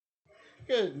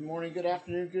Good morning, good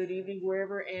afternoon, good evening,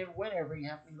 wherever and whenever you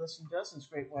happen to listen to us in this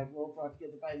great wide world brought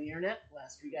together by the internet.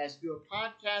 Last three guys to do a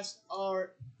podcast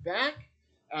are back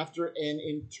after an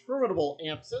interminable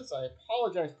absence. I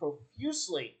apologize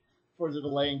profusely for the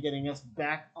delay in getting us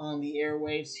back on the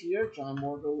airwaves here. John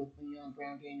Morgo with Leon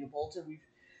Brown, Daniel Bolton. We've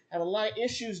had a lot of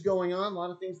issues going on, a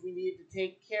lot of things we needed to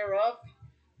take care of.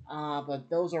 But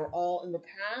those are all in the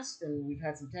past, and we've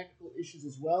had some technical issues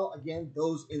as well. Again,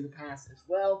 those in the past as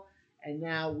well. And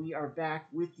now we are back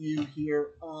with you here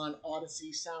on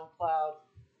Odyssey, SoundCloud,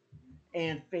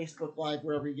 and Facebook Live,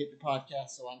 wherever you get your podcast.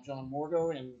 So I'm John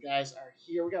Morgo, and you guys are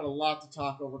here. We got a lot to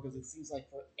talk over because it seems like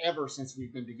forever since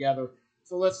we've been together.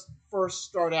 So let's first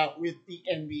start out with the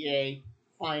NBA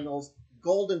Finals.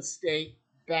 Golden State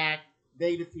back.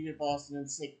 They defeated Boston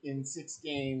in six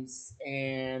games,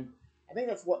 and I think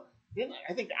that's what.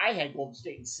 I think I had Golden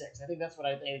State in six. I think that's what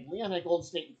I had. Leon had Golden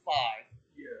State in five.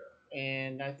 Yeah.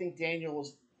 And I think Daniel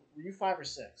was. Were you five or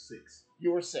six? Six.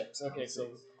 You were six. Okay, so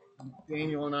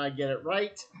Daniel and I get it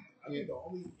right. I think the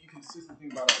only inconsistent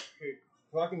thing about our pick,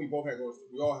 because I think we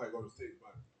all had Golden State,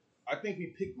 but I think we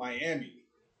picked Miami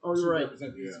Oh, to you're right.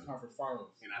 represent the Eastern Conference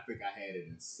Finals. And I think I had it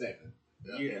in seven.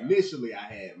 Yeah. Initially, I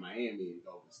had Miami and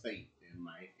Golden State, and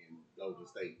Golden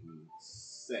State in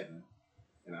seven.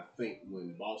 And I think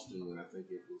when Boston went, I think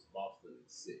it was Boston in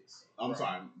six. I'm Right.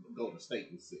 sorry, Golden State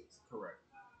in six. Correct.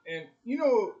 And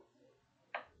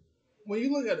when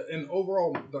you look at an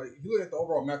overall, like if you look at the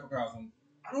overall macrocosm,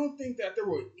 I don't think that there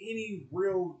were any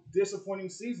real disappointing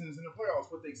seasons in the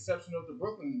playoffs, with the exception of the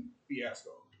Brooklyn fiasco.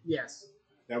 Yes.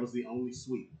 That was the only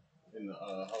sweep in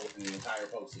the entire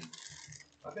postseason.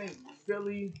 I think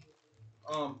Philly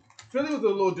was a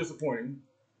little disappointing,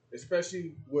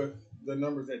 especially with the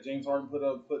numbers that James Harden put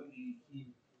up. But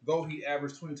though he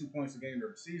averaged 22 points a game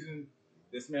during the season,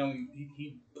 this man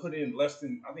he put in less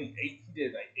than, I think, eight. He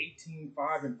did like 18,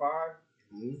 5 and 5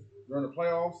 during the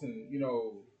playoffs, and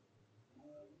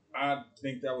I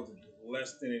think that was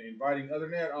less than inviting. Other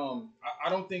than that, I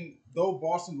don't think, though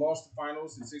Boston lost the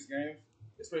finals in 6 games,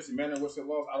 especially manner in which they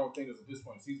lost, I don't think it's a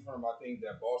disappointing season for them. I think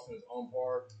that Boston is on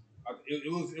par.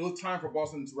 It was time for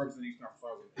Boston to represent the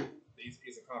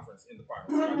Eastern Conference in the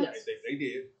finals. Yes. They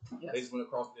did. Yes. They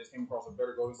just came across a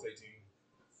better Golden State team.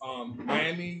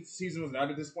 Miami season was not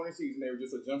a disappointing season. They were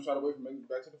just a jump shot away from making it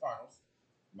back to the finals,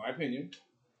 in my opinion.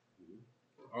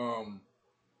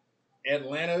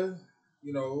 Atlanta,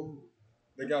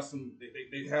 they got some.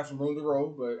 They have some room to grow,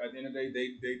 but at the end of the day, they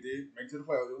did make it to the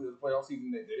playoffs. It was a playoff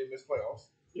season. They didn't miss playoffs.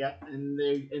 Yeah, and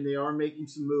they are making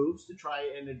some moves to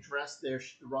try and address the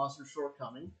roster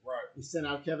shortcoming. Right. They sent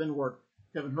out Kevin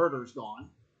Herter's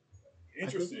gone.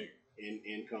 Interesting.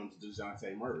 In comes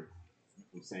DeJounte Murray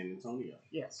from San Antonio.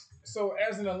 Yes. So,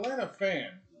 as an Atlanta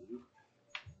fan,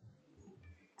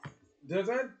 does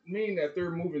that mean that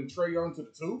they're moving Trae Young to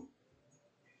the 2?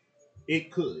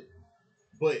 It could,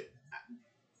 but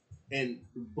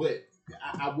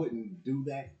I wouldn't do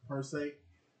that per se,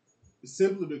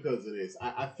 simply because of this.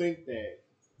 I think that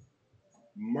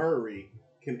Murray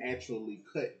can actually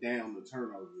cut down the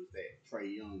turnovers that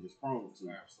Trae Young is prone to.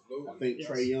 Absolutely. I think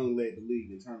Trae Young led the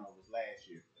league in turnovers last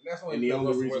year. And that's And the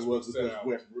only reason was because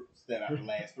Westbrook set out the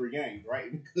last 3 games,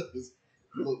 right? Because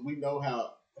look, we know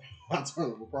how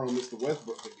turnover prone Mr.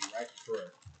 Westbrook could be, right?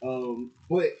 Correct.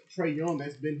 But Trae Young,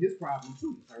 that's been his problem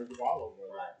too. He turns the ball over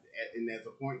a lot. And as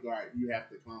a point guard, you have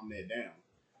to calm that down.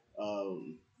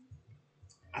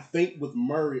 I think with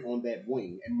Murray on that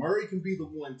wing, and Murray can be the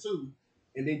one too,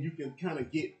 and then you can kind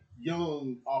of get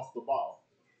Young off the ball.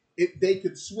 They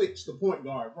could switch the point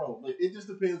guard role, but it just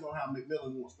depends on how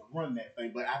McMillan wants to run that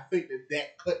thing. But I think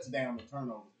that cuts down the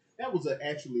turnovers. That was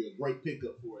actually a great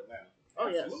pickup for Atlanta. Oh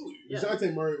yes. Absolutely. Yeah.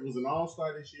 DeJounte Murray was an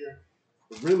all-star this year.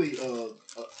 Really,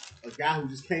 a guy who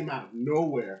just came out of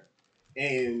nowhere.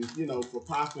 And, for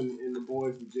Poppin and the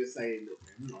boys to just say, look,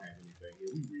 man, we don't have anything here.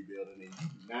 We rebuilding, and you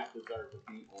do not deserve to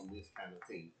be on this kind of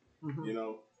team. Mm-hmm.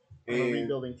 And a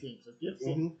rebuilding team. So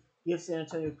give San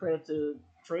Antonio credit to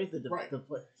trade the play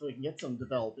so he can get some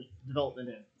development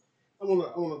in. I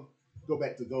wanna go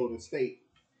back to Golden State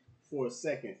for a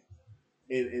second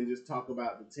and just talk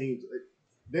about the teams.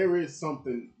 There is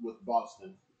something with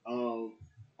Boston.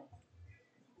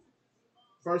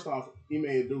 First off, Ime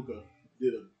Udoka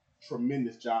did a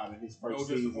tremendous job in his first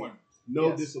season.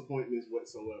 No disappointments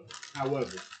whatsoever.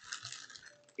 However,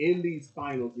 in these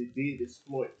finals, it did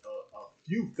exploit a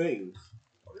few things.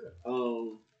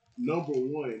 Number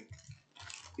one,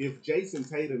 if Jason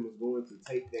Tatum is going to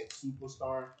take that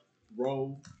superstar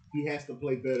role, he has to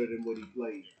play better than what he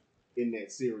played in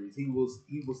that series. He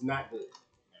was not good.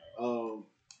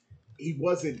 He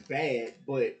wasn't bad,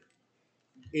 but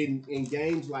in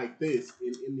games like this,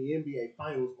 in the NBA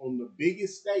Finals, on the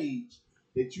biggest stage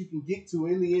that you can get to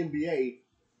in the NBA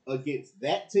against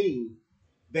that team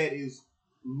that is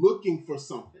looking for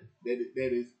something, that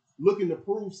is looking to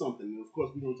prove something. And of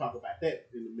course, we're going to talk about that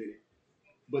in a minute.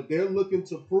 But they're looking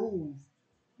to prove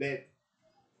that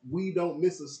we don't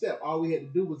miss a step. All we had to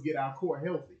do was get our core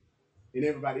healthy, and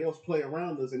everybody else play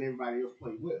around us, and everybody else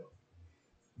play well.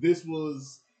 This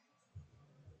was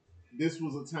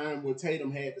a time where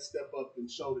Tatum had to step up and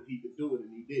show that he could do it,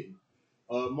 and he didn't.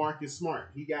 Marcus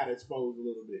Smart, he got exposed a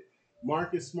little bit.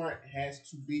 Marcus Smart has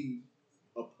to be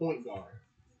a point guard.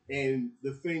 And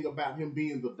the thing about him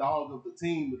being the dog of the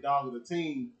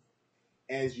team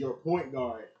as your point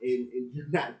guard, and you're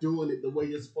not doing it the way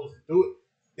you're supposed to do it,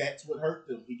 that's what hurt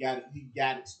them. He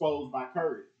got exposed by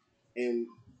Curry. And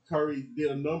Curry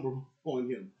did a number on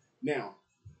him. Now,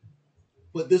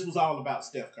 but this was all about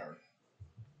Steph Curry.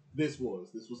 This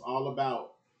was all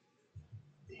about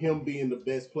him being the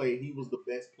best player. He was the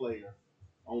best player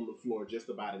on the floor just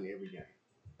about in every game.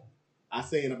 I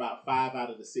say in about 5 out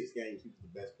of the 6 games, he was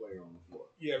the best player on the floor.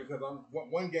 Yeah, because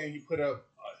one game he put up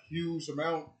a huge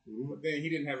amount, but then he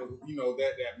didn't have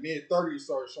that mid-30s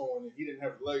started showing that he didn't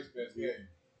have the legs for this game.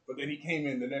 But then he came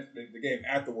in the game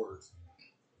afterwards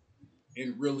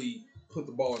and really put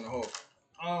the ball in the hole.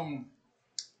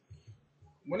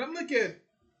 When I look at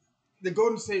the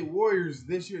Golden State Warriors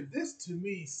this year, this to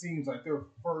me seems like their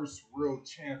first real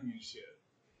championship.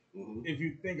 Mm-hmm. If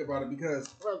you think about it,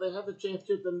 because they had the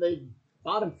championship and they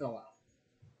bottom fell out.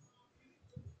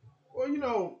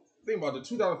 Well, think about the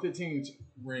 2015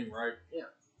 ring, right? Yeah.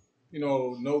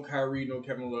 No Kyrie, no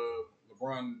Kevin Love,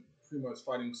 LeBron pretty much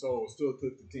fighting soul, still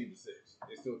took the team to 6.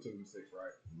 They still took them to 6,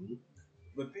 right? Mm-hmm.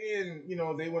 But then,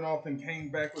 they went off and came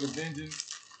back with a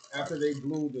vengeance after they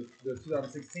blew the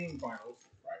 2016 finals,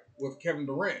 right, with Kevin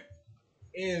Durant.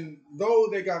 And though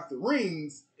they got the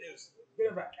rings, it's a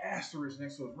bit of an asterisk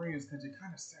next to those rings because you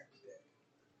kind of sacked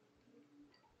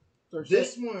that.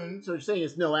 So you're saying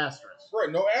it's no asterisk.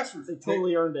 Right, no asterisk. They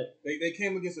totally earned it. They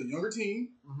came against a younger team.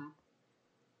 Mm-hmm.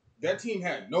 That team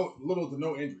had little to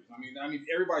no injuries. I mean,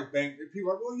 everybody's banged.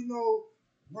 People are like,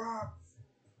 Rob,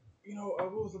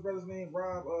 what was the brother's name?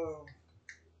 Rob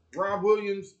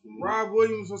Williams. Mm-hmm. Rob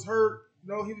Williams was hurt.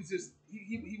 No, he was just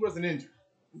he wasn't injured.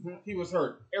 Mm-hmm. He was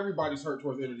hurt. Everybody's hurt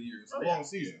towards the end of the year. It's a long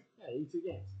season. Yeah, 82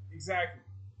 games. Exactly.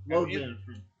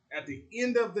 At the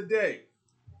end of the day,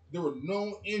 there were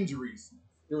no injuries.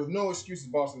 There was no excuses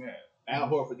Boston had. Al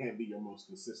Horford can't be your most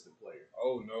consistent player.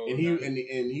 Oh no. And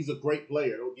he's a great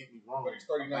player. Don't get me wrong. But he's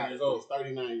 39 years old. He's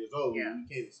 39 years old. Yeah. You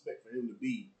can't expect for him to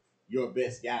be your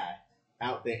best guy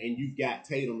out there. And you've got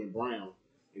Tatum and Brown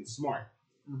and Smart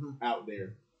out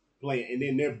there playing. And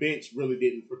then their bench really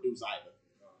didn't produce either.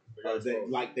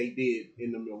 Like they did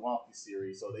in the Milwaukee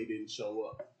series, so they didn't show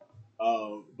up.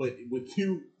 But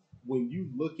when you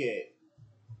look at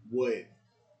what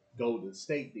Golden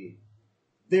State did,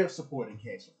 their supporting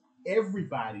cast,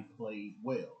 everybody played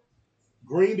well.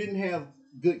 Green didn't have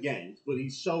good games, but he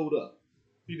showed up.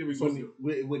 He did when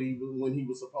he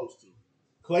was supposed to.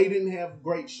 Clay didn't have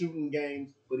great shooting games,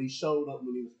 but he showed up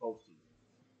when he was supposed to.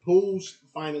 Poole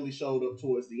finally showed up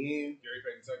towards the end.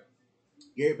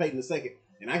 Gary Payton II.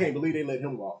 And I can't believe they let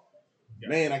him walk. Yeah.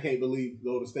 Man, I can't believe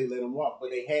Golden State let him walk,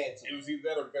 but they had to. It was either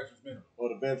that or the veterans minimum. Or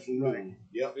the veterans minimum.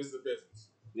 Yep. This is the business.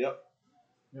 Yep.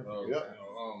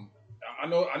 I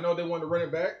know they want to run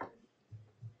it back.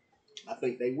 I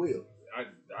think they will.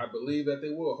 I believe that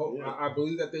they will. I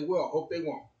believe that they will. I hope they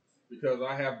won't, because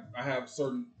I have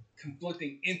certain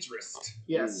conflicting interests.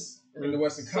 Yes. In the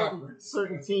Western Conference.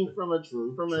 Certain team from an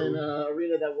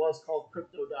arena that was called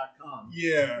Crypto.com.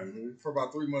 Yeah, for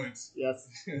about 3 months. Yes.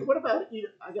 What about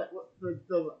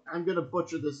I'm going to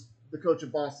butcher the coach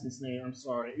of Boston's name. I'm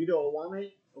sorry. Udo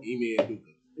Awame? Ime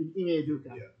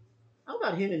Udoka. Yeah. How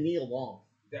about him and Nia Long?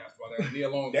 That's why Nia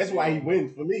Long. That's why he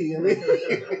wins for me. I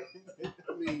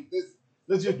mean,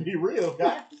 let's just be real,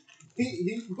 guy.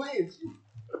 He wins.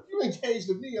 You engaged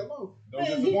to Nia Long. No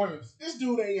disappointments. This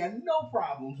dude ain't got no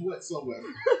problems whatsoever.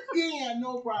 He ain't got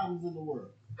no problems in the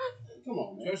world. Come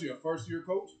on, man. Especially a first-year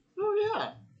coach. Oh,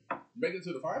 yeah. Make it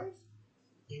to the finals?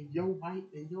 And your wife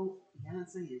and your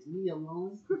fiance is Nia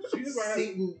Long. She's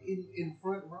sitting in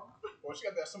front row. Well, she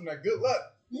got some of that good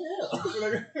luck. Yeah. It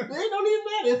don't even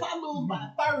matter. If I lose by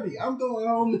 30, I'm going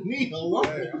home to Nia Long.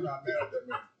 Hey, I'm not mad at that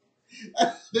man.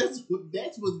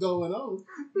 That's what's going on.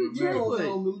 Exactly. Going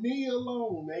on to Nia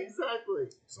Long, man. Exactly.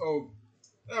 So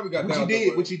now we got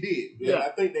what you did. Yeah, I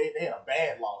think they had a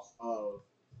bad loss.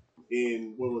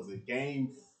 In what was it,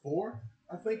 Game 4?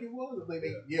 I think it was.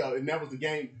 And that was the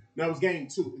game. That was Game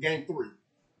 2, Game 3.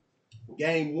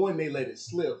 Game 1 they let it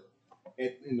slip,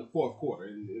 in the fourth quarter,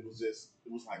 and it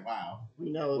was like, wow.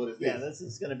 We know, What is yeah, this?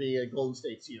 this is going to be a Golden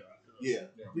State year after this.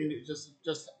 Yeah. We knew just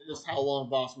how long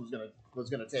Boston was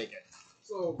gonna take it.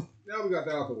 So now we got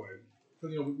that out the way.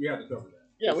 Because, we had to cover that.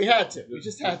 Yeah, we had to. We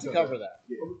just had to cover that.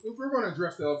 Yeah. If we're going to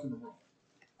address the elephant in the room.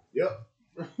 Yep.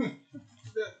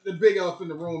 the big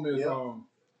elephant in the room is,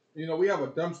 Yep. we have a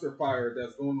dumpster fire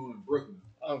that's going on in Brooklyn.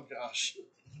 Oh gosh,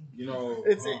 It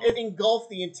it engulfed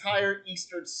the entire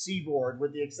eastern seaboard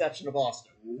with the exception of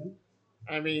Boston. Mm-hmm.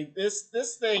 I mean, this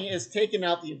thing is taking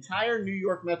out the entire New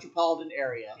York metropolitan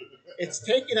area. It's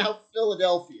taken out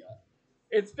Philadelphia.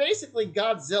 It's basically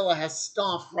Godzilla has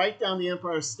stomped right down the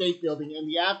Empire State Building, and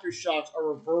the aftershocks are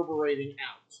reverberating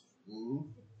out. Mm-hmm.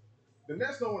 The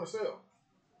Nets don't want to sell.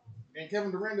 And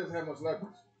Kevin Durant doesn't have much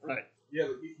leverage. Right. Yeah,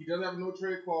 he doesn't have no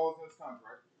trade clause in his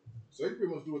contract. So they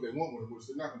pretty much do what they want with him, which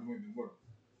they're not going to do anything with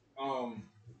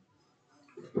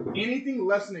him. Anything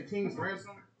less than a king's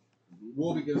ransom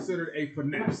will be considered a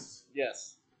finesse.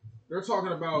 Yes. They're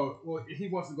talking about, well, he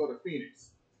wants to go to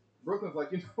Phoenix. Brooklyn's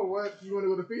like, you know what? You want to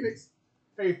go to Phoenix?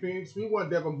 Hey, Phoenix, we want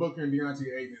Devin Booker and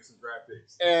Deontay Ayton and some draft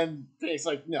picks. And Phoenix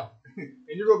like, no. And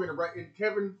you're going to be in the right. And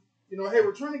Kevin, hey,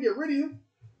 we're trying to get rid of you.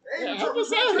 Hey, Yeah, help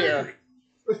us out here.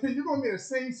 You're going to be in the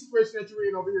same situation that you're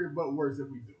in over here, but worse if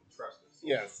we do. Trust us.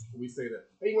 Yes. We say that.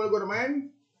 Hey, you want to go to Miami?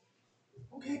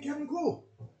 Okay, Kevin, cool.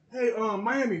 Hey,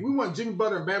 Miami, we want Jimmy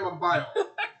Butler and Bam Adebayo.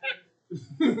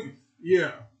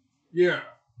 Yeah,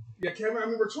 Kevin. I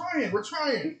mean, we're trying.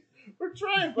 We're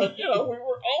trying, but all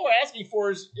we're asking for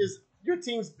is your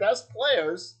team's best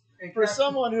players And for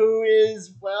someone who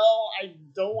is, well, I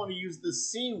don't want to use the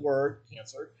C word,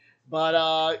 cancer, but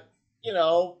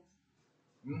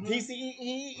Mhm.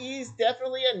 he's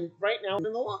definitely right now in the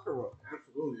locker room.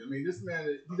 Absolutely. I mean, this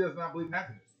man, he does not believe in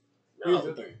happiness. Here's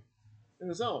No, the thing. in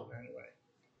his own anyway.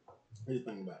 Here's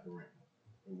the thing about Durant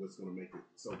and what's going to make it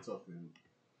so tough for him.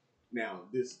 Now,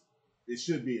 it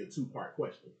should be a two-part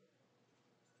question.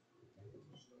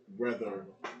 Whether,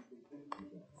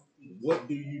 what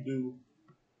do you do?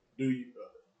 Do you?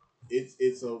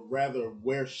 It's a rather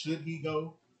where should he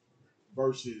go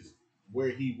versus where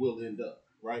he will end up,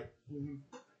 right? Mm-hmm.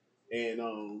 And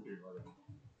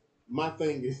my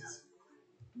thing is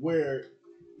where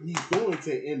he's going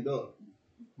to end up.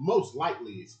 Most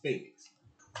likely is Phoenix.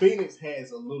 Phoenix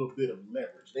has a little bit of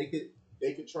leverage. They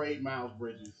could trade Miles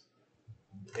Bridges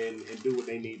and do what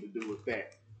they need to do with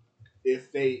that.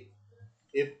 If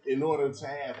in order to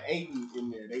have Aiden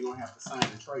in there, they're gonna have to sign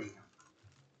and trade him,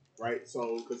 right?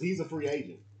 So because he's a free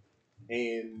agent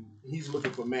and he's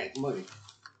looking for max money,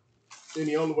 then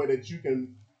the only way that you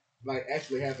can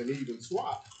actually have an even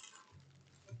swap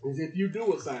is if you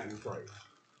do a sign and trade.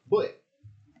 But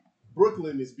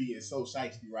Brooklyn is being so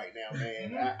shiesty right now,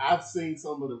 man. I've seen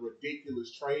some of the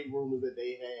ridiculous trade rumors that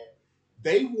they had.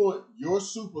 They want your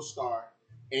superstar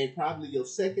and probably your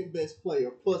second best player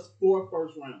plus 4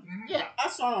 first rounders. Yeah. I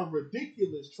saw a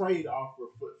ridiculous trade offer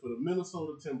for the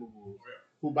Minnesota Timberwolves,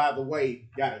 who, by the way,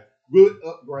 got a good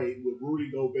upgrade with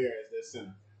Rudy Gobert as their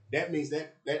center. That means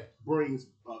that brings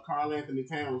Karl Anthony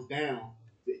Towns down.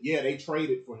 Yeah, they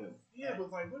traded for him. Yeah, but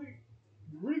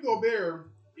Rudy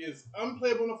Gobert is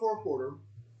unplayable in the fourth quarter.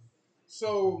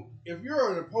 So if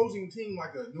you're an opposing team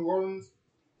like a New Orleans,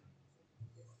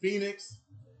 Phoenix,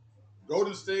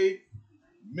 Golden State,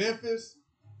 Memphis,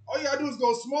 all you gotta do is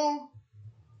go small,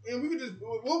 and we could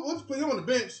we'll just put him on the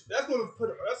bench. That's gonna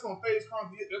phase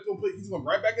Karl. He's going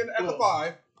right back in at the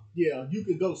 5. Yeah, you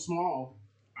could go small,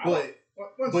 but I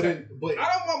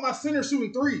don't want my center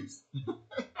shooting threes.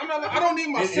 I don't need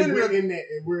my center. We're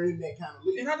in that kind of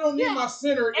league. And I don't need my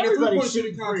center in a Everybody's 3-point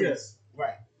shooting contest.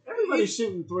 Right. Everybody's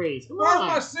shooting threes. Come Why on.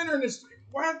 is my center in this?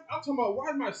 Why is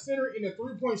my center in a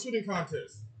 3-point shooting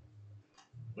contest?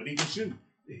 But he can shoot.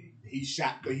 He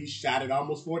shot it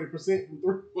almost 40% from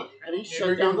 3. And he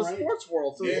shut down the right. sports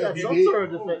world, so Yeah, he's got he some did. sort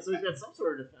of defense. So he's got some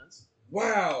sort of defense.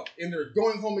 Wow! And they're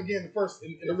going home again in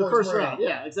the first round.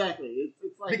 Yeah, exactly.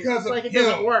 It's like Because of it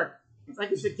doesn't him. work. It's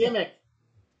like it's a gimmick.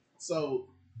 So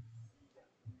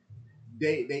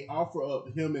they offer up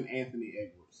him and Anthony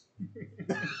Edwards.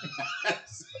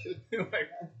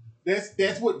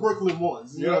 That's what Brooklyn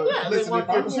wants. You know? Yeah, they Listen, want-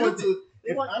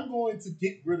 if I'm going to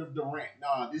get rid of Durant,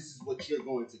 this is what you're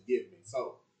going to give me.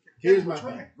 So here's my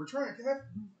thing. We're trying, Kev.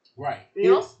 Right.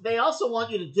 They also want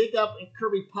you to dig up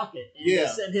Kirby Puckett and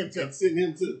send him to. And send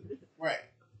him too. Right.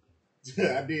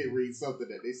 I did read something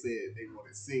that they said they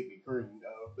wanted Sig and Curry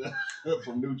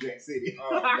from New Jack City.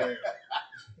 Oh,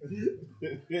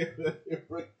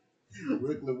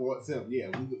 Brooklyn wants him.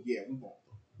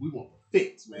 We want the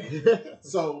fix, man.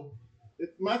 So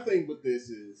my thing with this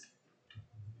is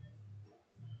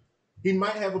he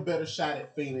might have a better shot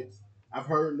at Phoenix I've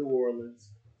heard New Orleans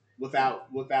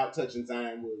without touching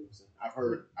Zion Williamson. I've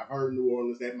heard New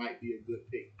Orleans. That might be a good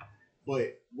pick.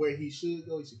 But where he should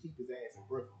go, he should keep his ass in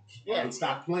Brooklyn. Yeah, And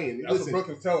stop playing. That's what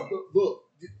Brooklyn's telling him. Look,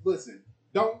 listen.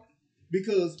 Don't,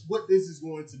 because what this is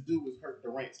going to do is hurt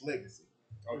Durant's legacy.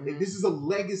 Okay. This is a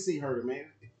legacy hurter, man.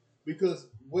 Because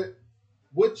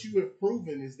what you have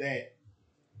proven is that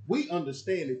we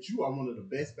understand that you are one of the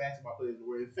best basketball players in the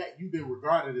world. In fact, you've been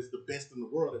regarded as the best in the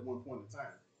world at one point in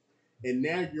time. And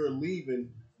now you're leaving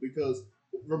because,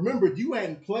 remember, you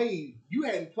hadn't played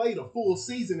a full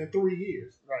season in 3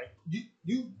 years. Right.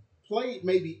 You played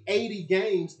maybe 80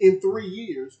 games in 3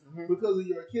 years because of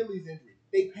your Achilles injury.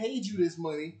 They paid you this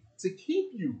money to keep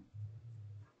you,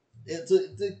 and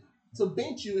to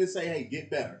bench you and say, hey, get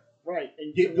better. Right.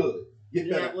 And Get good. Get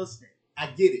you're better. not listening. I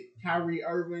get it. Kyrie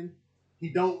Irving, he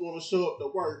don't want to show up to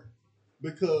work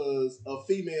because a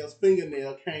female's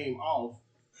fingernail came off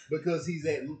because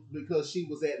she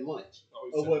was at lunch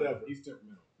or whatever. He's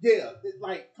temperamental. Yeah,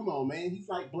 like, come on, man. He's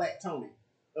like Black Tony,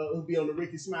 who'll be on the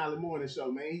Ricky Smiley Morning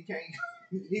Show, man. He can't.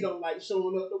 He don't like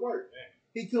showing up to work.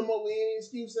 He come up with any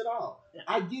excuse at all.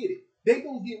 I get it. They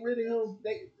gonna get rid of him.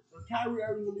 Kyrie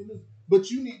Irving gonna be losing, but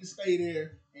you need to stay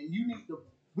there, and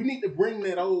we need to bring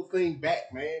that old thing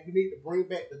back, man. We need to bring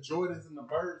back the Jordans and the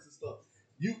Birds and stuff.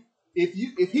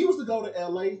 If he was to go to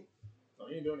LA, So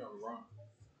he ain't doing that with LeBron.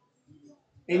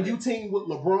 and you team with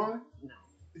LeBron,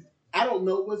 I don't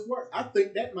know what's worse. I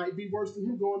think that might be worse than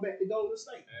him going back to Golden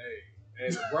State. Hey,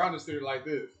 LeBron is sitting like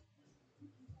this.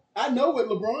 I know what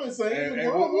LeBron's saying. Hey,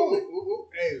 LeBron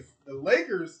hey, the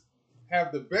Lakers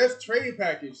have the best trade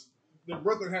package that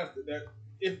Brooklyn has.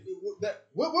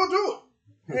 We'll do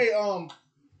it. Hey,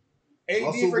 AD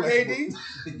Russell for Westbrook. KD.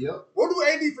 Yep. We'll do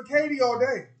AD for KD all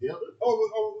day. Yep.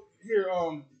 Here,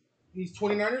 he's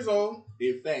 29 years old.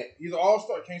 In fact, He's an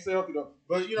all-star. Can't say healthy though,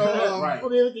 but Right. What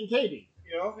do you think, Katie?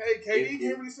 Hey, KD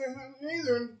can't really say nothing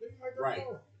either. And they like that Right.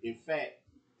 ball. in fact,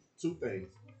 two things.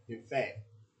 In fact,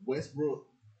 Westbrook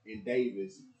and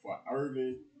Davis for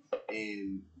Irving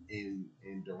and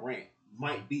Durant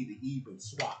might be the even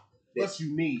swap that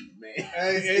you need, man.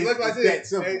 Hey, look like It's this. that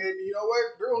simple. And you know what?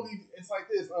 They're gonna leave. It's like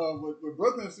this. With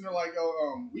Brooklyn, it's like,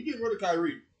 we getting rid of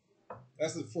Kyrie.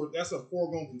 That's a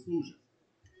foregone conclusion.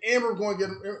 And we're going to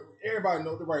get everybody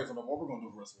know the rights on them. What we're going to do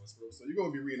with Russell Westbrook. So you're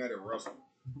going to be reunited with Russell.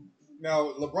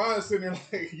 Now LeBron is sitting there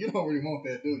like, you don't really want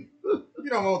that, do you? You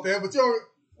don't want that, but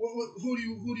who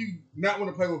do you not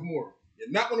want to play with more?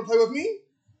 You not want to play with me?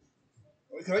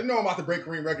 Because you know I'm about to break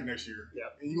Kareem record next year. Yeah.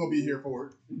 And you're gonna be here for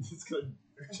it. It's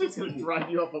gonna drive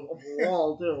you up a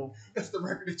wall too. That's the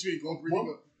record that you ain't gonna break.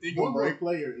 One more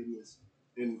player in this,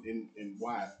 and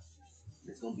why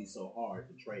it's gonna be so hard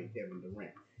to trade Kevin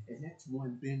Durant, and that's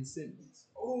one Ben Simmons.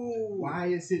 Oh, Why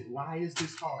is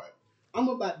this hard? I'm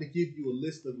about to give you a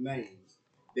list of names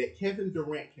that Kevin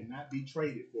Durant cannot be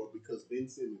traded for because Ben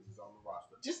Simmons is on the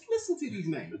roster. Just listen to these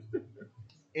names: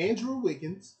 Andrew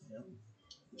Wiggins,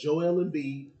 Joel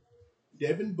Embiid,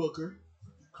 Devin Booker,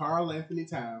 Karl Anthony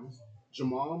Towns,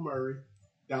 Jamal Murray,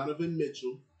 Donovan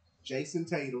Mitchell, Jason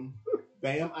Tatum,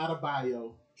 Bam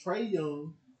Adebayo, Trae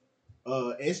Young,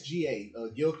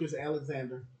 SGA, Gilchrist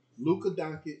Alexander, Luka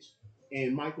Doncic,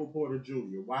 and Michael Porter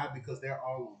Jr. Why? Because they're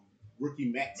all on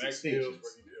rookie max extensions.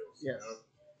 rookie deals. Yes.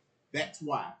 That's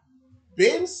why.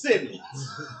 Ben Simmons.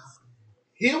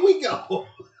 Here we go.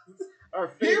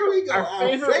 Our Here we go. Our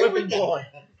favorite whipping guy. boy.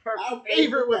 Our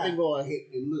favorite whipping boy.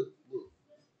 And look.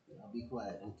 I'll be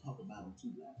quiet. Don't talk about him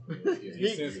too loud.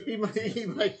 He might take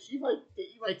offense. Yeah,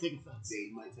 he might take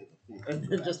offense. And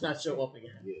then just not show up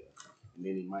again. Yeah. And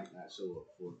then he might not show up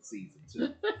for season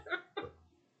 2.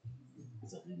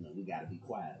 So, we got to be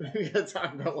quiet. We gotta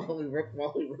talk about Wally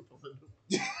Rippleman.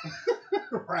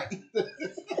 Right.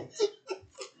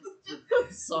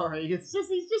 Sorry, he's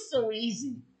just so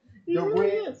easy. He Durant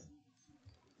really is.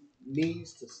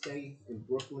 needs to stay in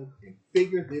Brooklyn and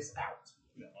figure this out.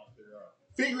 Yeah, I'll figure out.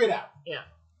 Figure it out. Yeah.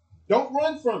 Don't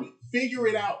run from it. Figure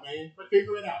it out, man.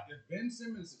 Figure it out. If Ben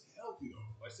Simmons is healthy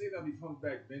though, like say that he comes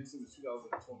back Ben Simmons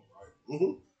 2020, right?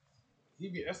 Mm-hmm.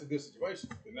 That's a good situation.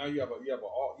 And now you have an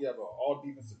all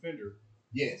defense defender,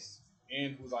 Yes.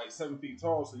 and who's like 7 feet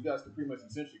tall, so you guys can pretty much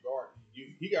essentially guard.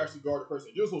 He can actually guard the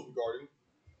person you're supposed to be guarding,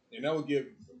 and that would give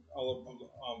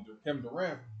Kevin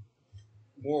Durant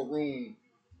more room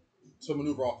to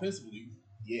maneuver offensively.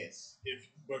 Yes.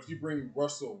 But if you bring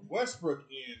Russell Westbrook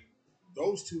in,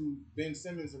 those two, Ben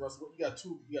Simmons and Russell, you got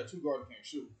two guards that can't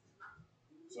shoot.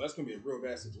 So that's gonna be a real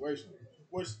bad situation.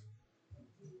 Which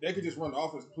they could just run the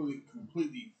offense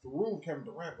completely through Kevin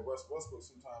Durant, but Russell Westbrook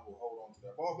sometimes will hold on to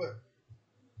that ball. But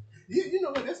You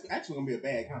know what? That's actually gonna be a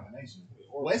bad combination.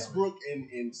 Westbrook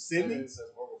and Simmons. That's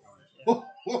a horrible combination.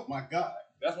 Oh my God.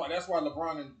 That's why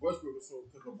LeBron and Westbrook are so,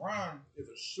 because LeBron is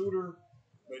a shooter,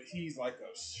 but he's like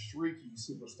a streaky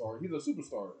superstar. He's a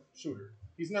superstar shooter.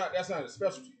 That's not his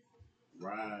specialty.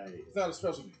 Right. It's not a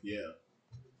specialty. Yeah.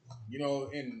 You know,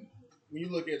 and when you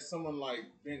look at someone like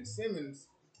Ben Simmons,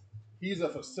 he's a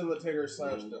facilitator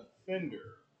 / defender.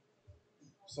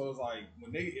 So it's like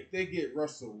if they get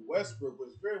Russell Westbrook, which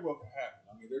very well could happen.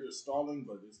 I mean, they're just stalling,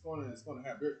 but it's going to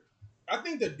happen. I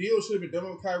think the deal should have been done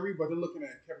with Kyrie, but they're looking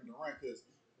at Kevin Durant because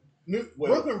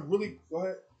Brooklyn really. Go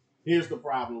ahead. Here's the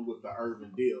problem with the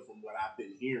Irving deal, from what I've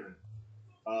been hearing.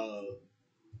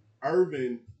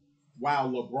 Irving, while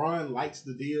LeBron likes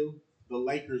the deal, the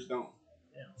Lakers don't.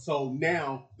 Yeah. So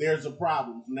now there's a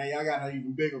problem. Now y'all got an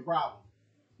even bigger problem.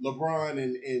 LeBron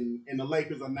and the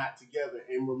Lakers are not together.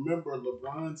 And remember,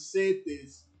 LeBron said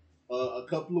this a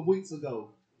couple of weeks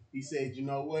ago. He said, you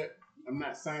know what? I'm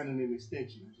not signing an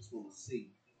extension. I just want to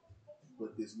see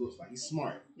what this looks like. He's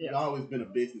smart. Yeah. He's always been a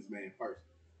businessman first.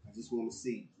 I just want to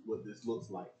see what this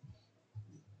looks like.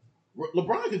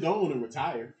 LeBron could go on and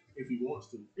retire if he wants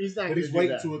to. He's not But going to he's do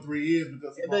waiting that. 2 or 3 years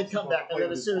because And then come back, and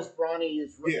then as soon as before. Bronny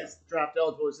is Yeah. draft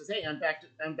eligible, he says, "Hey, I'm back.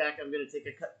 I'm going to take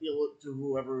a cut deal to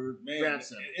whoever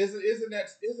drafts him." Is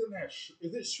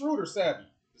it shrewd or savvy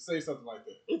to say something like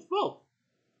that? It's both.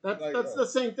 That's Like, the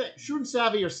same thing. Shrewd and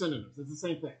savvy are synonyms. It's the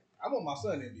same thing. I want my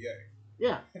son in the NBA.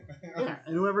 Yeah, yeah.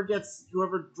 And whoever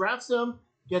drafts him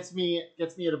gets me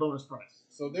at a bonus price.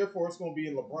 So therefore, it's going to be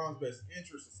in LeBron's best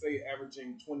interest to stay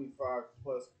averaging 25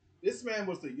 plus. This man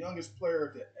was the youngest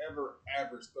player to ever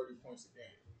average 30 points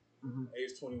a game,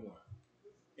 age 21.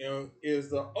 And is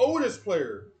the oldest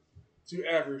player to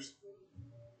average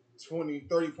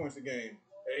 30 points a game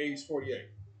at age 48.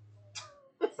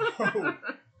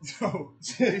 So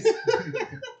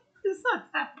It's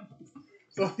not that.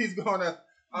 So he's going to,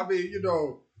 I mean, you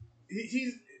know,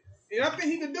 he's, and I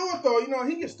think he can do it though. You know,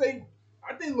 he can stay.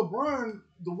 I think LeBron,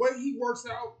 the way he works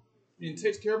out and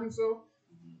takes care of himself,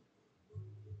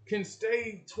 can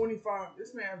stay 25.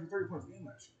 This man averaged 30 points a game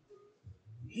last year.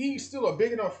 He's still a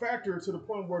big enough factor to the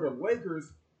point where the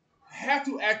Lakers have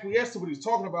to acquiesce to what he's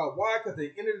talking about. Why? Because at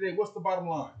the end of the day, what's the bottom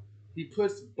line? He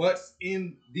puts butts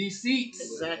in the seats.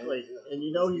 Exactly, and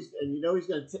you know he's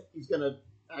gonna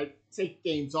take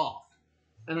games off,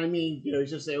 and I mean, you know, he's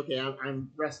just say, okay, I'm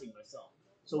resting myself.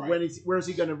 So Right. where's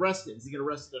he gonna rest it? Is he gonna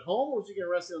rest it at home, or is he gonna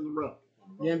rest it on the road?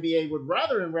 The NBA would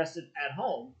rather him rest it at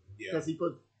home because he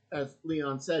put, as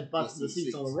Leon said, butts in the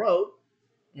seats on the road,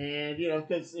 and you know,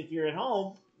 because if you're at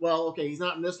home, well, okay, he's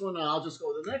not in this one, I'll just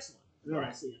go to the next one. And then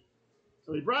I'll see him.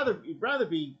 So he'd rather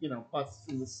be, you know, butts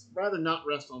in this, rather not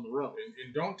rest on the road.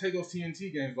 And don't take those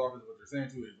TNT games off is what they're saying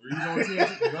too. If he's on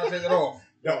TNT, do not take it off.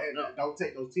 Don't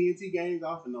take those TNT games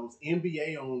off and those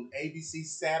NBA on ABC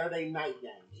Saturday night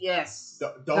games. Yes.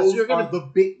 Those you're gonna- are the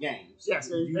big games. Yes,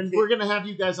 You and can't- we're gonna have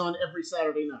you guys on every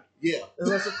Saturday night, Yeah.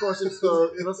 unless of course it's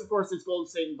Golden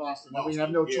State and Boston. And we have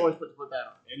no choice but to put that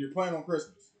on. And you're playing on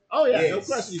Christmas. Oh yeah, no Yes,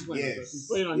 question he's playing. yes, He's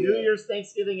playing on yeah. New Year's,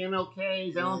 Thanksgiving,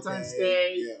 MLK, Valentine's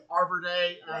Day, yeah. Arbor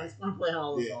Day. Right. He's gonna play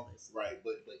all those Yeah. holidays. Right,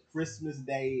 but Christmas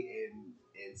Day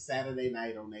and Saturday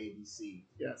night on ABC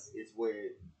Yes. is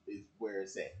where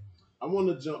it's at. I want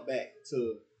to jump back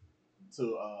to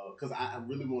because I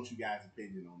really want you guys'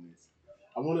 opinion on this.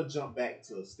 I want to jump back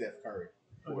to Steph Curry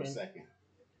for a second.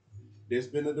 There's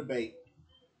been a debate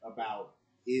about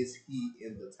is he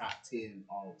in the top 10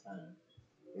 all time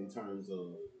in terms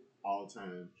of all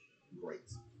time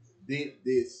greats. Did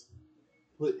this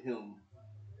put him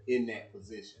in that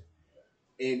position?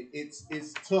 And it's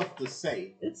tough to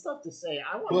say. It's tough to say.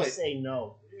 I want But- to say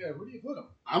no. Yeah, where do you put him?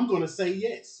 I'm gonna say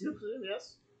yes.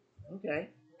 Yes. Okay.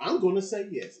 I'm gonna say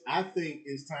yes. I think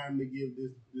it's time to give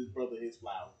this brother his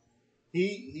flowers.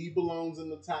 He belongs in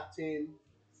the top 10.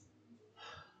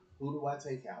 Who do I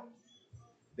take out?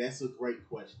 That's a great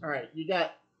question. All right. You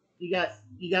got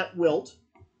Wilt.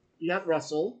 You got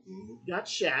Russell. Mm-hmm. You got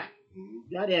Shaq. Mm-hmm.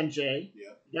 You got MJ.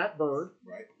 Yep. You got Bird.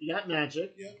 Right. You got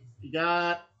Magic. Yep. You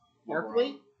got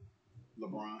Barkley.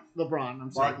 LeBron.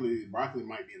 I'm sorry. Barkley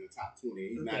might be in the top 20.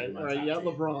 He's not Okay. in my All right. top You got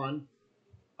 10.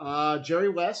 LeBron. Jerry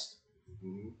West.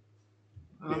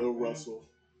 Mm-hmm. Bill Russell.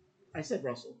 I said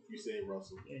Russell. You said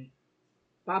Russell. Yeah.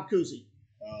 Bob Cousy.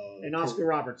 And Oscar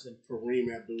Robertson.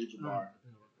 Kareem Abdul-Jabbar.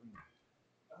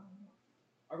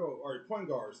 I go, all right, point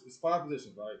guards. It's 5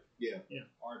 positions, right? Yeah.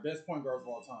 All right, best point guards of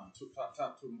all time.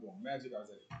 Top 2 I'm going. Magic,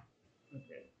 Isaiah.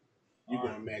 Okay. You All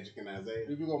going Magic and Isaiah?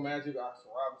 If you go Magic, Oscar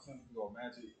Robinson. If you go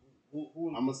Magic. Who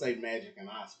I'm gonna say Magic and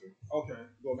Oscar. okay,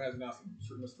 go Magic now.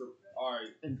 Mr. All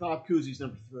right, And Bob Cousy's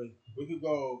number 3. we could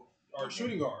go, all right,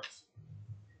 shooting guards.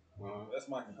 Uh-huh. That's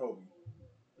Mike and Kobe.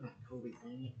 Kobe.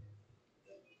 Dang it.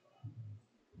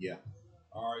 Yeah.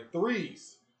 All right,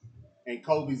 threes. And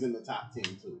Kobe's in the top 10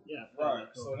 too. Yeah. Right.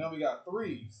 So now we got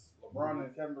threes. LeBron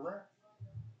and Kevin Durant.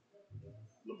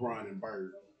 LeBron and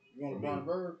Bird. You want LeBron and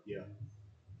Bird? Yeah.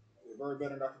 Is Bird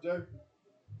better than Dr. J?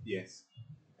 Yes.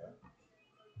 Okay.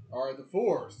 All right, the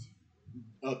fours.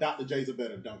 Dr. J's a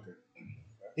better dunker.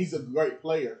 He's a great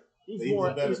player. He's He's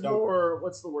a better he's dunker. more.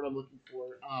 What's the word I'm looking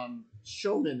for?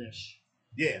 Showmanish.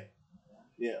 Yeah.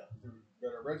 Yeah.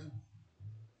 Better Reggie?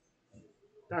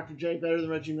 Dr. J better than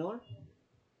Reggie Miller?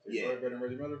 Is Yeah. Bird better than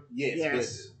Reggie Miller? Yes.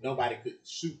 Yes. But nobody could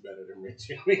shoot better than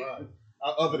Richie. Right.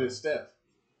 Other than Steph.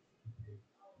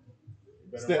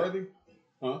 Better Steph. than Worthy?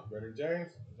 Huh? Better than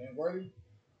James? James Worthy?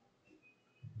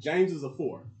 James is a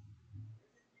 4.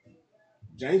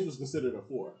 James was considered a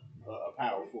 4, a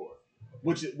power 4.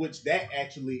 Which that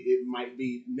actually, it might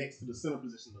be next to the center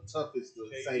position the toughest to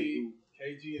say who.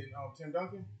 KG and Tim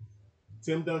Duncan?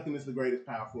 Tim Duncan is the greatest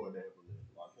power forward that ever lived.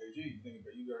 Like KG. You think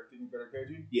you better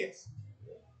than KG? Yes.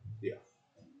 Yeah.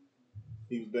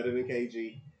 He was better than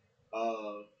KG.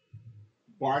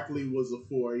 Barkley was a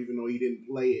 4, even though he didn't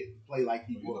play like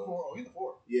he He's was. a 4. Oh, he's a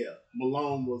 4. Yeah.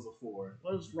 Malone was a 4.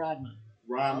 What was Rodman?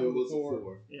 Rodman was a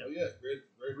 4. Yeah. Oh, yeah. Great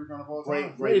rebounder of all Great-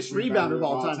 time. Greatest rebounder of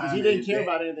all time because he didn't care and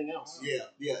about anything else.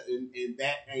 Yeah, and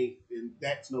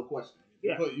that's no question.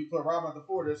 Yeah. You put Rodman at the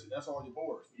 4, that's all your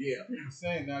boards. Yeah. I'm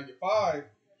saying now your 5,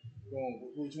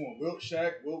 which one? Wilt,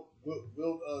 Shaq, Wilt,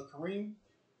 Kareem?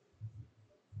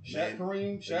 Shaq, Man,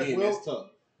 Kareem, Shaq, Again, Wilt. that's tough.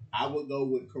 I would go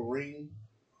with Kareem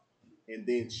and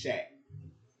then Shaq.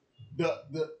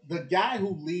 The guy who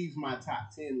leaves my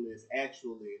top 10 list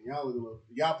actually, and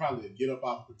y'all probably get up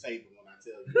off the table when I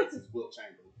tell you this is Wilt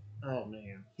Chamberlain. Oh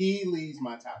man. He leaves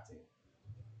my top 10.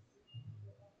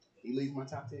 He leaves my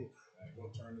top 10.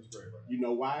 Wilt turn this great right now. You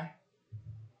know why?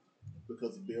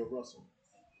 Because of Bill Russell.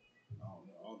 I don't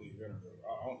know. I don't think he's better.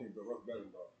 I don't think Bill Russell better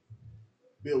than Bill.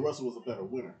 Bill Russell was a better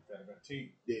winner. Had a better team.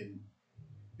 Then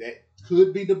that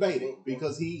could be debated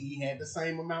because he had the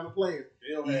same amount of players.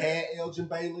 Bill He had Elgin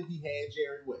Baylor. He had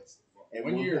Jerry West. At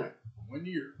one year, point. 1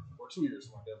 year or 2 years,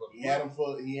 something like that. But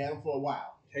He had him for a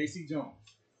while. Casey Jones.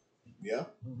 Yeah.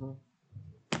 Mm-hmm.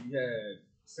 He had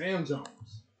Sam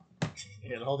Jones.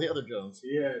 And all the other Jones.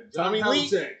 He had John Tommy Lee.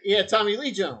 Havlicek. Yeah, Tommy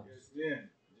Lee Jones. Yeah,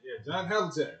 John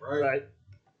Havlicek, right? Right.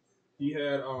 He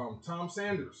had Tom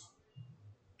Sanders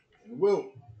and Wilt.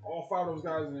 All 5 of those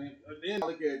guys. And then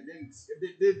look at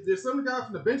did some of the guys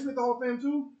from the bench make the Hall of Fame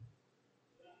too?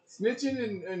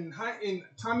 Snitching and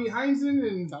Tommy Heinzen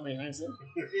and Tommy Heinsohn.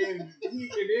 and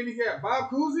then he had Bob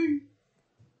Cousy.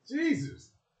 Jesus.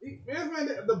 Man,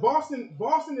 the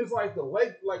Boston is like the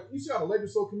lake. Like you see how the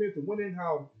Lakers so committed to winning.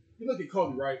 How you look at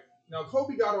Kobe, right? Now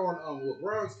Kobe got on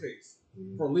LeBron's case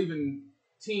for leaving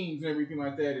teams and everything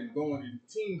like that and going in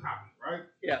team hockey, right?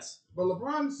 Yes. But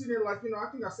LeBron sitting there like,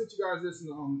 I think I sent you guys this in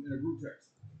a group text.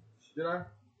 Did I?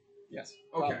 Yes.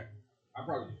 Okay, I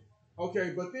probably did.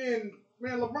 Okay, but then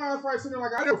man, LeBron's probably sitting there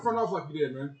like I never front off like you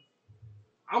did, man.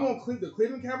 I'm on the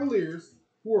Cleveland Cavaliers,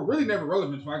 who were really never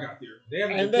relevant when I got there.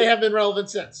 They have been relevant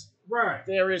since. Right.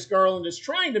 Darius Garland is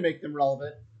trying to make them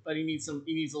relevant, but he needs a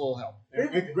little help. And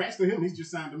congrats to him. He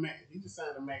just signed a max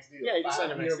deal. Yeah, he just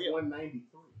signed a max deal. 193.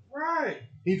 Right.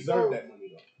 He deserved that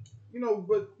money though.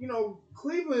 But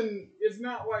Cleveland is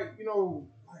not like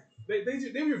like they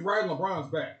were just riding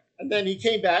LeBron's back. And then he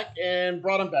came back and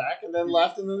brought him back, and then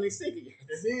left, and then they stayed again.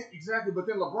 And then exactly, but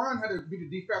then LeBron had to be the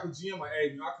de facto GM. Like,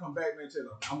 hey, I come back, man. Tell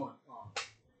I'm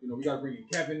gonna, we gotta bring in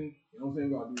Kevin. You know what I'm saying?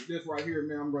 We gotta do this right here,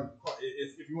 man. I'm running.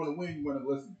 If you want to win, you want to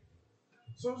listen.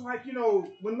 So it's like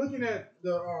when looking at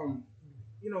the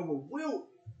with Wilt,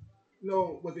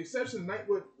 with the exception of night,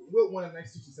 Wilt won in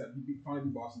 1967. He finally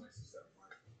beat Boston in 1967.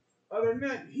 Right? Other than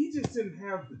that, he just didn't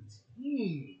have the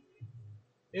team.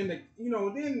 And then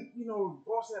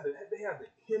Boston had the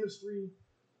chemistry,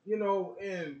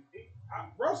 and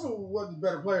Russell wasn't a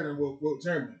better player than Wilt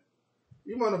Chamberlain.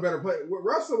 He wasn't a better player.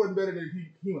 Russell wasn't better than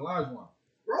Hakeem Olajuwon.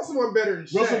 Russell wasn't better than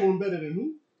Shaq. Russell wasn't better than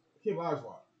who? Hakeem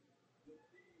Olajuwon.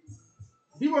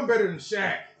 He wasn't better than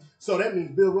Shaq. So that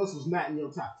means Bill Russell's not in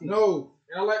your top 10. No,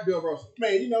 and I like Bill Russell.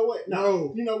 Man, you know what?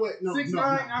 No. You know what? No. 6'9". No.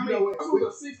 I mean, Russell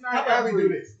was a 6'9". How about we average.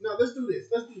 do this? No, let's do this.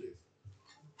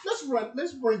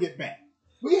 Let's bring it back.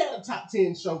 We had a top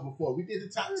 10 show before. We did the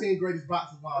top 10 greatest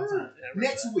boxers of all time.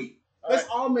 Next week, let's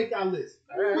all make our list.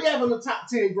 Right. We having the top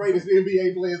 10 greatest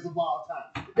NBA players of all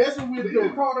time. That's what we're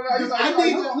doing. I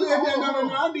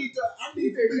need to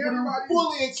people to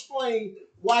fully explain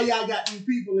why y'all got these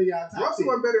people in y'all top Russell 10.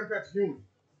 wasn't better than Patrick Ewing.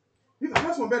 He's like,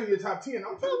 Russell wasn't better than your top 10.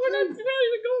 Well, we're not even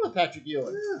going with Patrick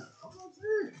Ewing. Yeah,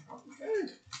 I'm saying.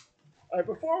 All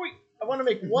right, I want to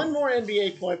make one more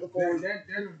NBA point before we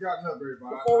Daniel's gotten up,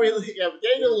 everybody.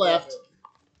 Daniel left.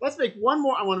 let's make one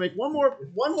more. I want to make one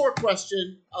more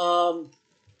question.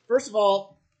 First of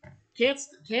all, can't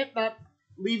not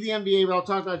leave the NBA without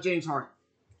talking about James Harden.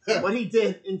 What he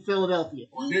did in Philadelphia.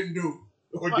 Or didn't do.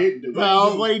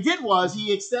 Well, what he did was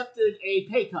he accepted a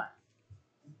pay cut.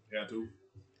 Yeah, too.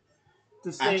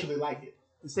 To stay, I actually like it.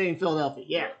 to stay in Philadelphia.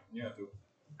 Yeah. Yeah, too.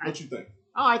 What you think?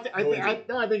 Oh, I think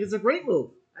it's a great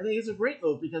move. I think it's a great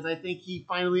move because I think he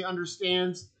finally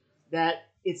understands that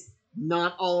it's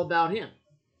not all about him.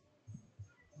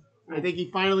 I think he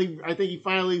finally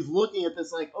is looking at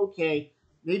this like, okay,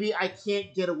 maybe I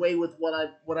can't get away with what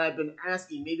I've been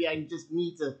asking. Maybe I just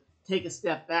need to take a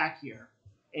step back here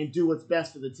and do what's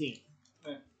best for the team.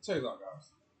 Man, check it out, guys.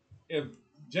 If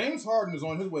James Harden is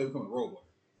on his way to becoming a role player,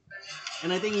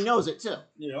 and I think he knows it too.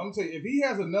 yeah, I'm gonna tell you, if he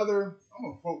has another, I'm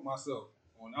gonna quote myself.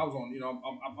 I was on,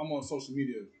 I'm on social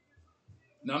media.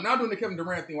 Now I'm not doing the Kevin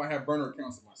Durant thing where I have burner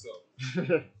accounts of myself.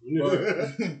 But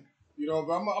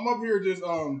but I'm up here just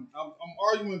I'm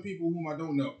arguing with people whom I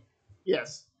don't know.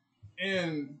 Yes.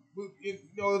 And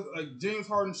like James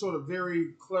Harden showed a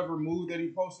very clever move that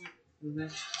he posted. Mm-hmm.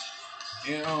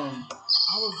 And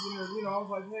I was in there, I was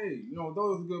like, hey, that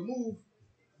was a good move.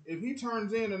 If he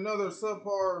turns in another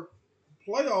subpar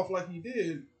playoff like he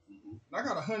did, I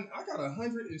got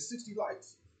 160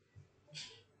 likes.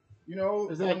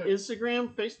 Is that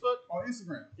Instagram, Facebook? On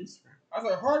Instagram. Instagram. I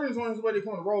was like, Harden's on his way to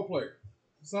become a role player.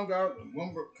 Some guy,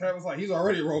 one guy was like, he's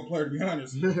already a role player, to be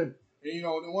honest. And,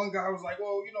 the one guy was like,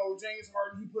 well, James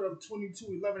Harden, he put up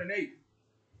 22, 11, and 8.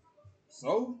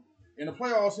 So, in the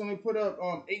playoffs, he only put up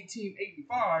 18, 8, and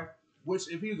 5, which,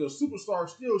 if he was a superstar,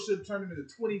 still should have turned him into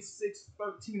 26,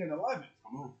 13, and 11.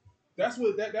 Come on. That's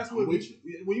what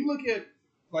when you look at,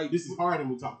 like, this is Harden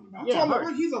we're talking about. I'm talking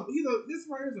about, this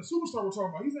right here is a superstar we're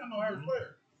talking about. He's not no average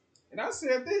player. And I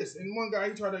said this, and one guy,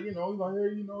 he tried to, he's like,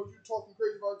 hey, you're talking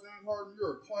crazy about James Harden,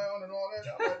 you're a clown and all that.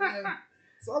 I'm like, man.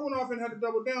 So I went off and had to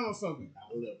double down on something.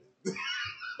 I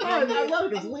love it. I love it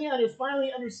because Leon is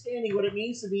finally understanding what it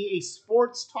means to be a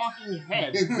sports talking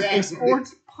head, Exactly. a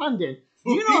sports pundit.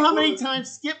 Do you know how many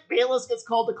times Skip Bayless gets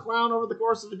called a clown over the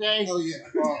course of a day? Oh yeah.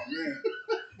 Oh, man.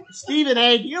 Stephen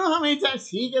A. Do you know how many times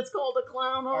he gets called a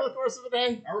clown over the course of a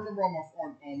day? I remember I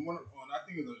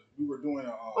think we were doing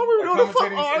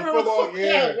football.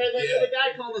 Yeah. The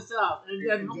guy called us out, and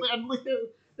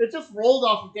it just rolled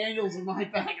off of Daniels in my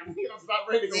back, and Leon's not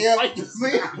ready to go fight this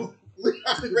man.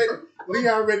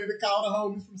 Leon ready to call the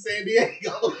homies from San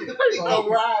Diego. He go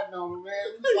riding on him, man.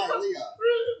 It's like Leon.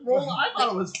 Well, I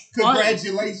thought it was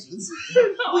congratulations.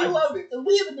 We love it. And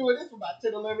we've been doing this for about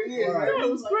 10, 11 years. Right. Man. Yeah,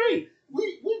 it was great.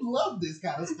 We love this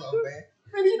kind of stuff, man.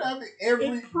 And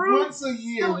every once a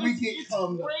year we get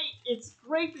come. Great. It's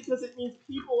great because it means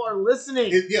people are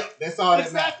listening. That's all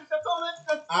that matters. Exactly.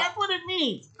 That's what it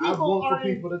means. I vote for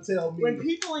people to tell me when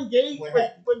people engage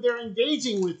when they're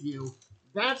engaging with you.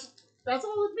 That's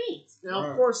all it means. Now,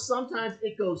 of course, sometimes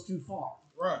it goes too far.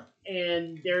 Right.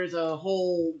 And there's a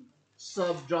whole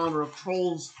subgenre of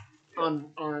trolls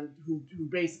on who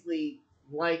basically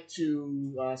like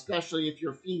to, especially if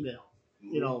you're female,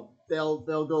 they'll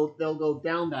go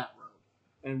down that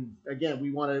road. And again,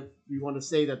 we want to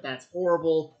say that that's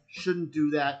horrible. Shouldn't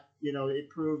do that. It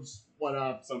proves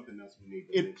what something else we need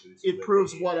to mention. It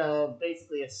proves what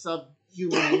basically a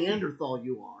subhuman Neanderthal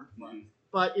you are. Right.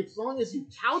 But as long as you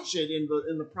couch it in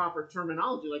the proper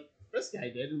terminology, like this guy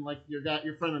did, and like your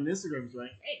friend on Instagram is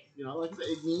like, hey, like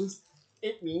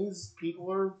it means people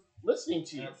are listening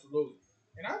to you. Absolutely.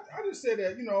 And I just said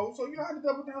that, so I had to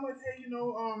double down like, hey,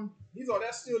 he's all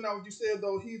that's still not what you said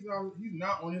though. He's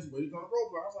not on his way. He's on the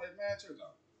road. I was like, man, check it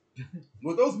out.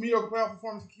 With those mediocre playoff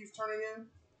performances he keeps turning in,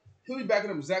 he'll be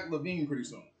backing up Zach LaVine pretty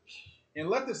soon. And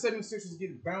let the 76ers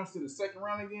get bounced to the second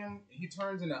round again, and he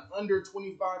turns in an under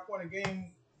 25 point a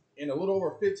game and a little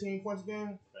over 15 points a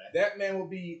game, that man will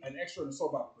be an extra in the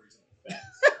soap opera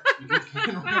pretty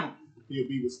soon. He'll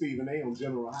be with Stephen A. on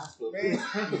General Hospital. Man.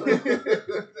 That's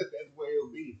where he'll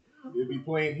be. He'll be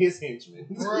playing his henchman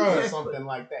or something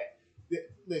like that.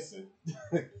 Listen.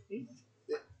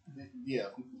 Yeah.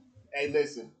 Hey,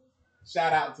 listen.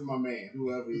 Shout out to my man,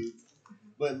 whoever he is.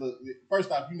 But look, first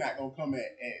off, you're not going to come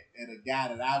at a guy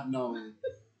that I've known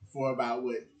for about,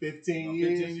 15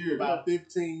 years? About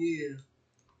 15 years,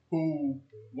 who,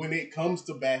 when it comes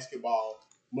to basketball,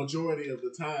 majority of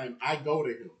the time, I go to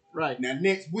him. Right. Now,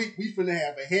 next week, we finna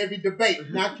have a heavy debate,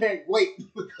 and I can't wait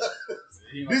because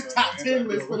this top 10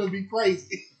 list going to be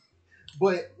crazy.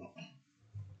 But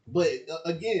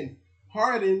again,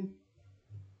 Harden,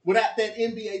 without that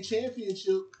NBA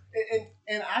championship,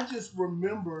 and I just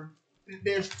remember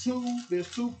there's two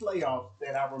playoffs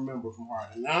that I remember from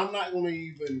Harden. Now I'm not going to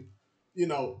even,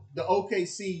 the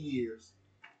OKC years.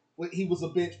 well, he was a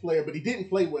bench player, but he didn't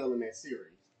play well in that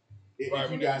series. Right,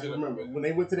 If you when they guys went to the- remember, when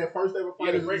they went to that first ever He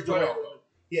had a finals, great it was Joel. playoff, though.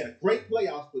 He had a great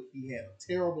playoffs, but he had a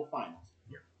terrible finals.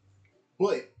 Yeah.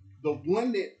 But the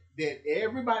one that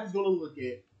everybody's going to look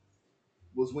at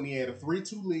was when he had a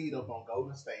 3-2 lead up on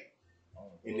Golden State.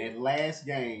 In that last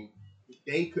game,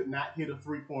 they could not hit a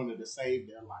 3-pointer to save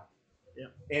their life. Yeah.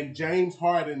 And James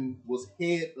Harden was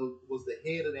the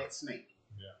head of that snake.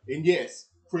 Yeah. And yes,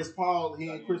 Chris Paul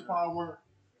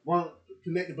weren't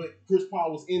connected, but Chris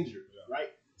Paul was injured,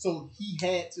 right? So he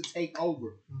had to take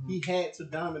over. Mm-hmm. He had to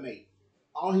dominate.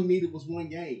 All he needed was one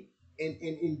game. And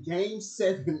in game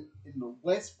 7 in the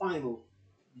West Final,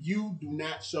 you do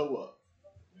not show up.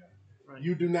 Yeah. Right.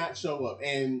 You do not show up.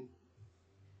 And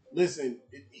listen,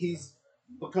 he's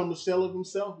become a shell of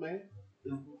himself, man,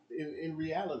 in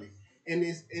reality. And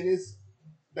it's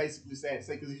basically sad to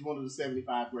say because he's one of the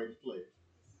 75 greatest players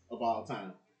of all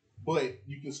time. But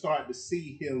you can start to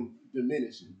see him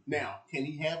diminishing. Now, can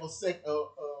he have a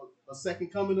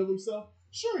second coming of himself?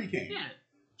 Sure he can. Yeah.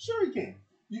 Sure he can.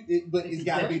 But it's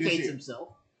got to be this year. Himself.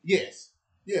 Yes.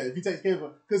 Yeah, if he takes care of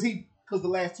him. Because the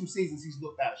last 2 seasons he's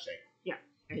looked out of shape. Yeah.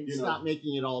 And he's not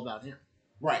making it all about him.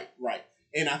 Right.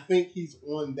 And I think he's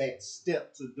on that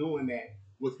step to doing that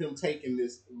with him taking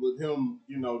this, with him,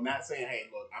 not saying, hey,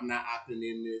 look, I'm not opting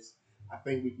in this. I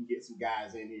think we can get some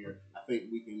guys in here. I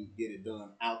think we can get it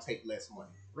done. I'll take less money.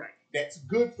 Right. That's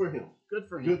good for him. Good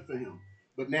for him.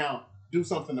 But now, do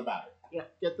something about it. Yeah,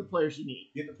 get the players you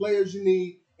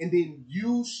need. And then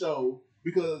you show,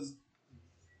 because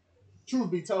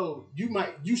truth be told,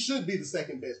 you should be the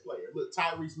second best player. Look,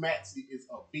 Tyrese Maxey is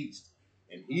a beast.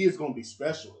 And he is going to be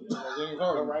special.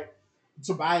 All right.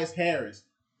 Tobias Harris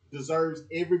deserves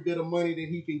every bit of money that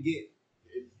he can get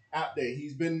out there.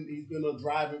 He's been a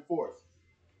driving force.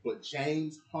 But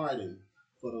James Harden,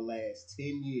 for the last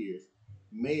 10 years,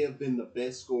 may have been the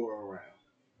best scorer around.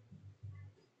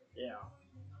 Yeah.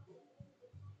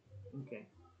 Okay.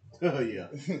 Yeah.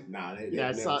 Nah, they yeah.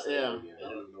 I don't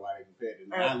even know why they compared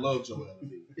it. I love Joel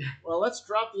Embiid. Well, let's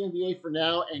drop the NBA for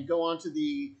now and go on to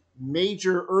the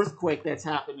major earthquake that's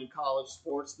happened in college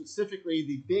sports, specifically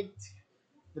the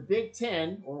Big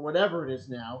Ten, or whatever it is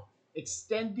now,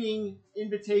 extending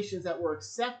invitations that were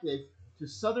accepted to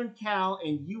Southern Cal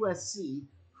and USC,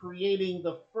 creating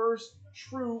the first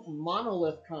true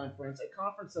monolith conference, a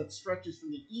conference that stretches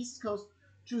from the East Coast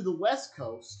to the West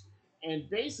Coast, and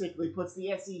basically puts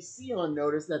the SEC on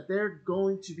notice that they're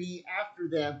going to be after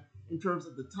them in terms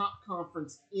of the top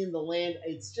conference in the land.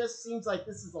 It just seems like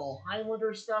this is all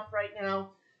Highlander stuff right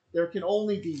now. There can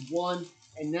only be one,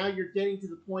 and now you're getting to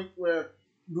the point where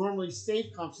normally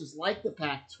safe conferences like the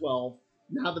Pac-12,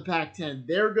 now the Pac-10,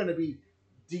 they're going to be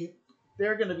deep,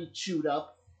 they're going to be chewed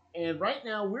up. And right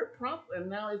now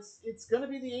now it's going to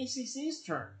be the ACC's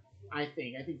turn. I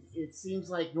think it seems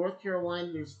like North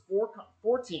Carolina. There's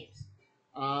four teams.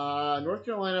 North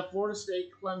Carolina, Florida State,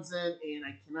 Clemson, and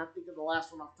I cannot think of the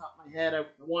last one off the top of my head. I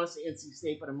want to say NC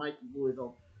State, but it might be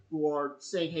Louisville, who are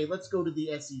saying, hey, let's go to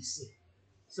the SEC.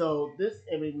 So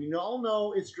we all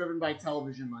know it's driven by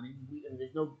television money.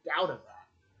 There's no doubt of that.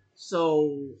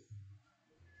 So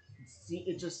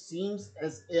it just seems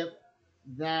as if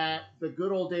that the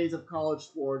good old days of college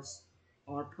sports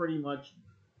are pretty much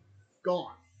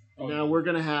gone. And now we're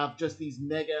going to have just these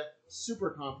mega super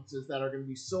conferences that are going to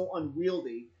be so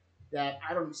unwieldy that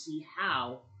I don't see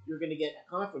how you're going to get a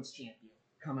conference champion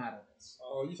come out of this.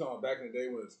 Oh, you talking about back in the day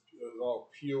when it was all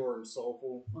pure and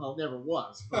soulful? Well, it never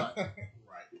was, but... Right.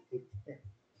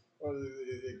 Well,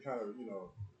 it kind of,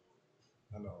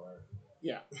 I know, right?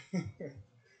 Yeah.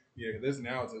 Yeah, because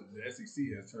now the SEC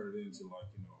has turned it into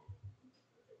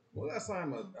well, last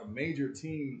time a major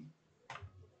team.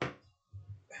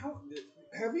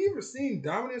 Have you ever seen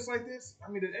dominance like this?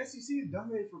 I mean, the SEC has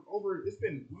dominated it's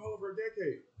been well over a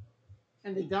decade.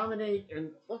 And they dominate,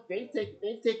 and look, they've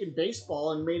taken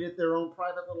baseball and made it their own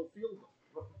private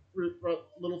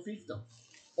little fiefdom.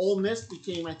 Ole Miss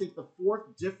became, I think, the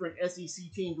 4th different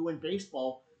SEC team to win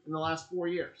baseball in the last 4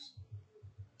 years.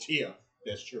 Yeah,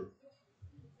 that's true.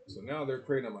 So now they're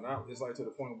creating a monopoly. It's like to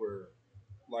the point where,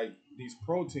 like, these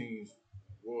pro teams,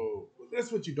 well,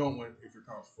 that's what you don't want if you're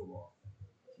college football.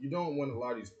 You don't want a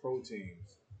lot of these pro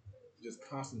teams just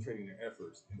concentrating their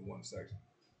efforts in one section.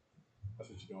 That's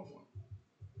what you don't want.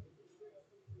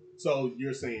 So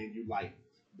you're saying you like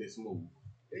this move?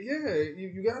 Yeah,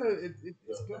 you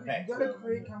gotta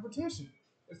create competition.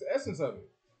 It's the essence of it.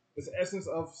 It's the essence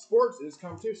of sports is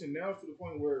competition. Now it's to the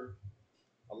point where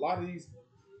a lot of these,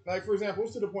 like for example,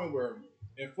 it's to the point where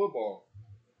in football,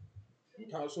 in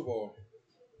college football,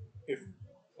 if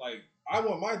like I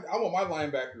want my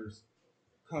linebackers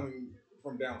coming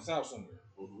from down south somewhere.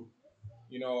 Mhm.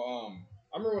 You know,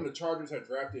 I remember when the Chargers had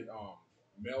drafted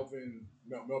Melvin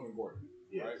Gordon,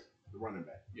 Yes. right? The running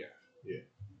back.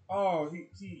 Oh,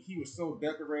 he was so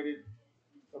decorated.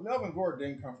 But Melvin Gordon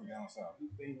didn't come from down south. He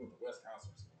went to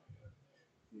Wisconsin or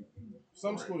something like that.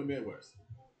 Some Right. school in the Midwest.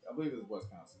 I believe it was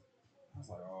Wisconsin. I was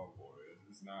like, oh boy,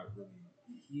 he's not really.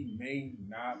 He may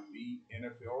not be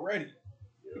NFL ready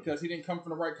because he didn't come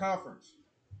from the right conference.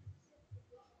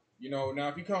 You know, now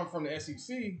if you come from the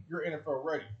SEC, you're NFL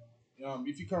ready.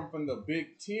 If you come from the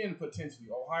Big Ten, potentially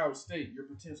Ohio State, you're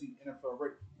potentially NFL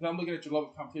ready. Because I'm looking at your level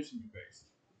of competition you face.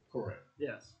 Correct.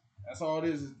 Yes. That's all it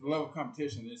is the level of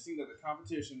competition. It seems that the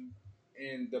competition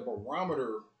and the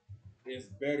barometer is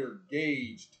better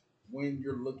gauged when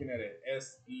you're looking at an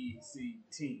SEC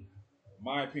team.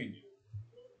 My opinion.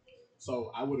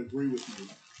 So I would agree with you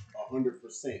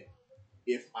 100%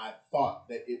 if I thought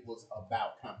that it was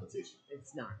about competition.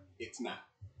 It's not. It's not.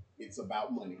 It's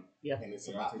about money. Yep. And it's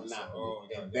Yeah, I about think so. monopoly. Oh,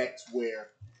 yeah, and yeah.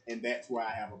 that's where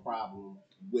I have a problem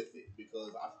with it, because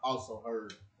I've also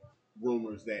heard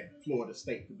rumors that Florida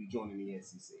State could be joining the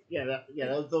SEC.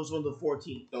 Those were the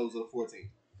 14. Those are the 14.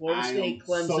 Florida I State, am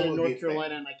so Clemson, North against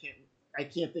Carolina, and I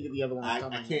can't think of the other one.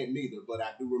 I can't neither, but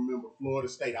I do remember Florida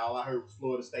State. All I heard was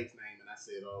Florida State's name, and I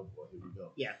said, "Oh boy, here we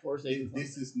go." Yeah, Florida State. and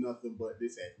This Clemson. is nothing but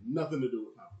this has nothing to do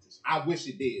with competition. I wish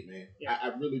it did, man. Yeah. I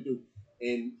really do.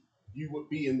 And you would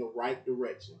be in the right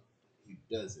direction. It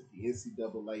doesn't. The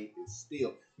NCAA is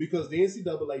still, because the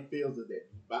NCAA feels that they're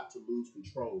about to lose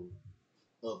control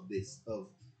of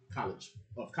college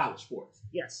sports.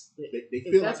 Yes. They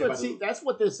feel That's like what. That's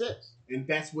what this is. and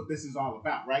that's what this is all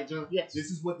about, right, John? Yes.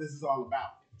 This is what this is all about.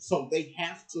 So they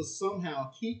have to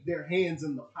somehow keep their hands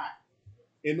in the pot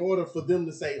in order for them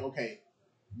to say, okay,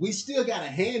 we still got a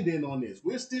hand in on this.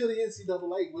 We're still the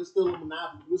NCAA. We're still a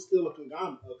monopoly. We're still a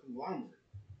conglomerate.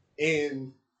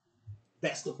 And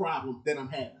that's the problem that I'm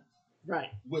having Right.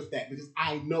 with that, because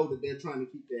I know that they're trying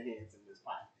to keep their hands in this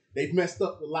pot. They've messed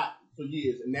up a lot for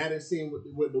years, and now they're seeing with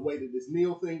the way that this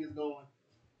Neal thing is going,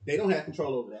 they don't have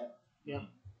control over that. Yeah.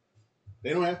 They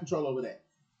don't have control over that.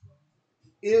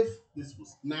 If this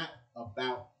was not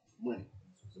about money,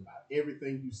 this was about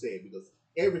everything you said, because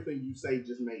everything you say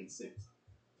just made sense.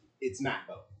 It's not,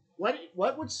 though.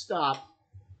 What would stop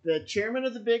the chairman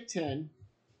of the Big Ten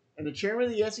and the chairman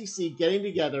of the SEC getting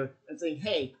together and saying,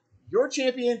 "Hey, your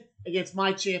champion against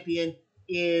my champion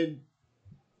in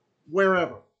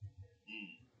wherever.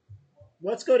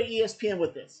 Let's go to ESPN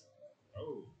with this.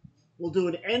 Oh. We'll do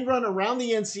an end run around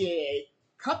the NCAA,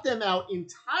 cut them out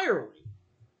entirely,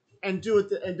 and do it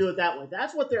that way."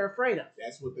 That's what they're afraid of.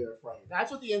 That's what they're afraid of.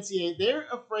 That's what the NCAA. They're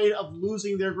afraid of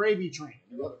losing their gravy train.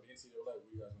 You know what the NCAA, what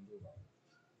you guys gonna do about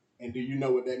it? And do you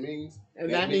know what that means? And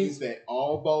that that means means that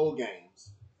all bowl games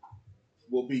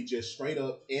will be just straight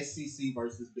up SEC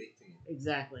versus Big Ten.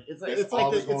 exactly. It's That's like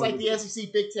all the, it's it's like going the to be.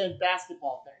 SEC Big Ten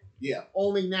basketball thing. Yeah.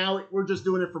 Only now we're just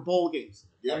doing it for bowl games.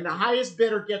 Yeah. And the highest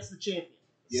bidder gets the champion.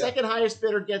 The Yeah. second highest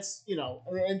bidder gets,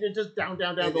 and it just down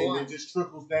And the then line. it just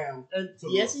trickles down And to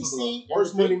the the SEC,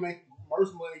 worst and the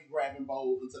money grabbing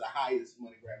bowl into the highest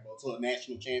money grabbing bowl to a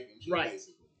national championship, Right.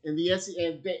 basically. and the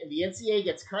NCAA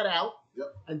gets cut out.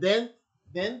 Yep. And then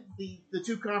the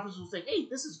two conferences will say, "Hey,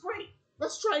 this is great.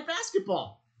 Let's try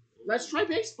basketball. Let's try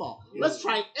baseball. Yeah. Let's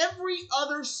try every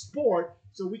other sport,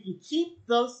 so we can keep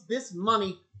this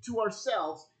money to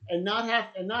ourselves and not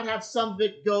have some of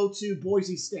it go to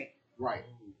Boise State." Right.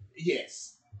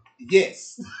 Yes.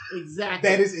 Yes. Exactly.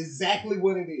 That is exactly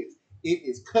what it is. It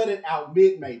is cutting out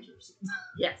mid majors.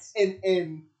 Yes.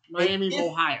 And Miami if- of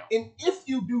Ohio. And if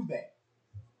you do that,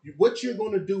 what you're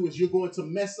going to do is you're going to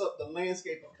mess up the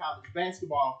landscape of college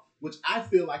basketball, which I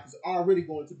feel like is already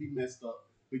going to be messed up,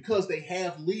 because they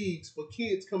have leagues for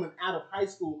kids coming out of high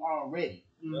school already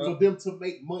for them to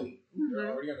make money.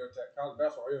 They're already under attack. College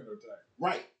basketball already under attack.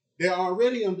 Right. They're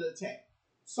already under attack.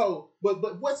 So,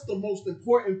 but what's the most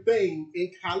important thing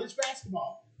in college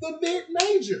basketball? The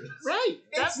mid-majors. Right.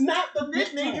 It's not the Mid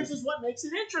mid-majors. majors is what makes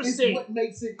it It's interesting. what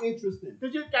makes it interesting.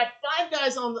 Because you've got five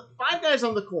guys on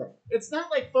the court. It's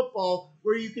not like football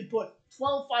where you could put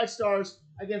 12 5-stars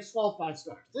against 12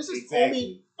 5-stars. This is Exactly.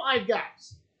 only 5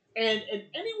 guys. And at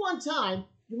any one time,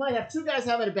 you might have 2 guys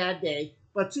having a bad day,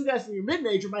 but 2 guys from your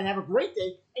mid-major might have a great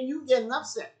day, and you get an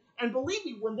upset. And believe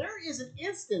me, when there is an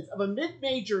instance of a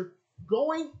mid-major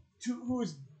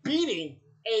who's beating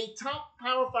a top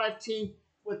Power 5 team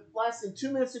with less than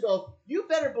 2 minutes to go, you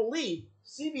better believe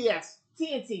CBS,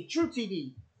 TNT, True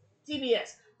TV,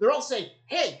 TBS, they're all saying,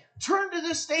 "Hey, turn to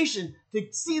this station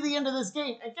to see the end of this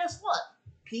game." And guess what?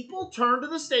 People turn to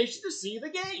the station to see the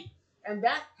game. And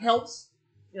that helps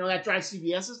that drives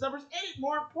CBS's numbers, and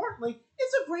more importantly,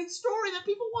 it's a great story that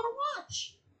people want to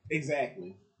watch.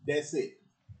 Exactly. That's it.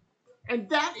 And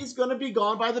that is going to be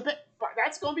gone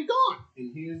that's going to be gone.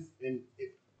 And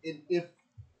if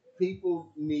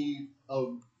people need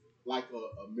a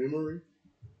memory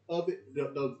of it,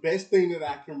 the best thing that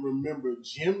I can remember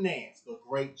Jim Nantz, the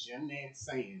great Jim Nantz,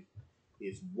 saying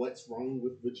is, "What's wrong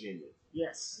with Virginia?"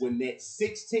 Yes. When that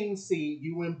 16 seed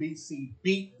UMBC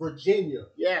beat Virginia,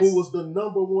 Yes. who was the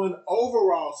number 1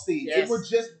 overall seed. Yes. It was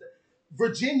just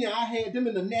Virginia. I had them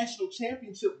in the national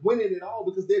championship winning it all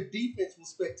because their defense was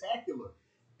spectacular.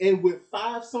 And with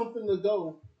 5 something to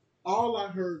go, all I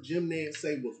heard Jim Nantz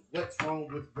say was, "What's wrong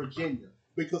with Virginia?"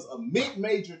 Because a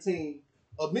mid-major team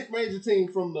from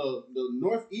the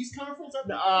Northeast Conference, I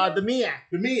think, the MEAC.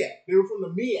 the MEAC. They were from the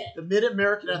MEAC. The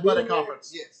Mid-American Athletic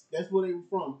Conference. Yes, that's where they were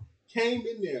from. Came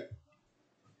in there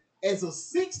as a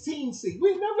 16 seed.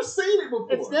 We've never seen it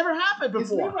before. It's never happened before.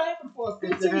 It's never happened before.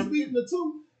 15 is beating the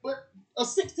 2, but a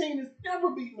 16 is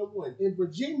never beating the 1. And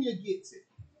Virginia gets it.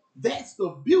 That's the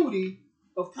beauty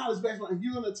of college basketball. And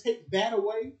you're going to take that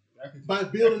away by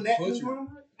building that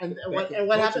conglomerate? And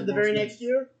what happened the very next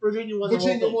year? Virginia won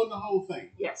the whole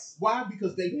thing. Yes. Why?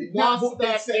 Because they did lost not want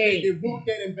that game. They want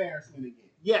that embarrassment again.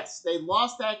 Yes, they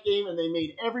lost that game and they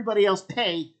made everybody else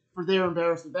pay for their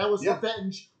embarrassment. That was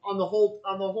revenge on the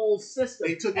whole system.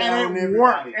 They took it and out on it everybody.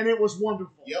 worked, and it was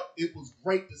wonderful. Yep, it was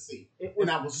great to see.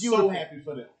 And I was beautiful. so happy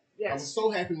for them. Yes. I was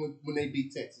so happy when they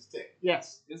beat Texas Tech.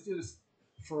 Yes. It's just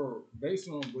based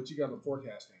on what you got in the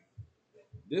forecasting,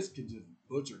 this could just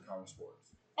butcher college sports.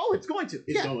 Oh, it's going to.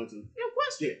 It's going to. No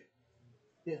question.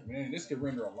 Yeah. Man, this could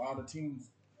render a lot of teams,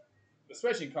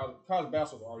 especially college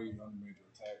basketball, already under major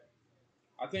attack.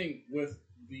 I think with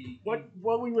the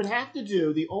what we would have to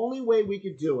do, the only way we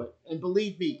could do it, and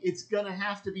believe me, it's gonna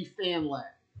have to be fan led.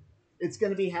 It's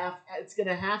gonna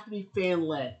have to be fan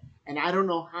led, and I don't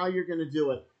know how you're gonna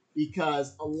do it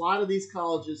because a lot of these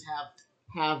colleges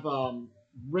have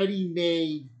ready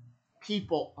made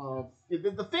people.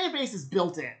 The fan base is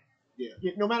built in.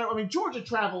 Yeah. No matter, Georgia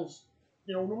travels.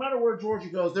 No matter where Georgia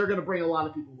goes, they're gonna bring a lot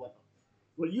of people with them.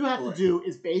 What you have to do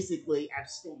is basically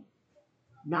abstain,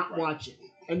 not watch it.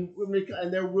 And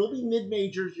there will be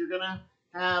mid-majors. You're going to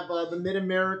have the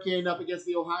Mid-American up against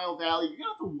the Ohio Valley. You're going to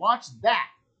have to watch that.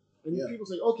 And people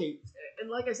say, okay. And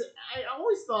like I said, I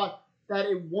always thought that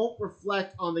it won't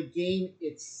reflect on the game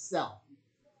itself.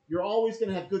 You're always going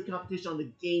to have good competition on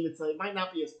the game itself. It might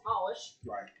not be as polished,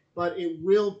 right? But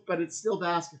it's still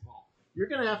basketball. You're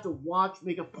going to have to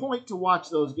make a point to watch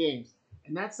those games.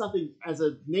 And that's something, as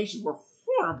a nation, we're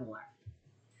horrible at.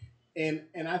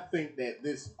 And I think that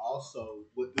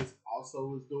what this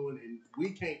also is doing, and we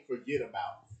can't forget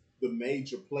about the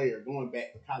major player going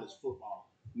back to college football.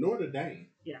 Notre Dame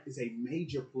is a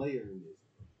major player in this.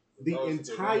 The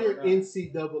entire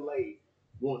NCAA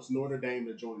wants Notre Dame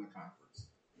to join the conference.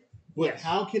 But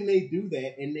how can they do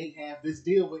that? And they have this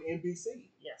deal with NBC.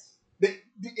 Yes.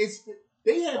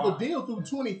 They have the deal through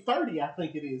 2030, I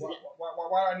think it is.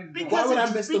 Why would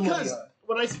I miss the money?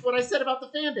 What I said about the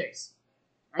fan base.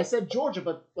 I said Georgia,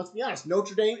 but let's be honest,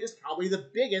 Notre Dame is probably the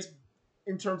biggest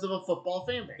in terms of a football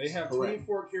fan base. They have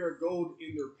 24 karat gold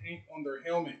in their paint on their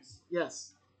helmets.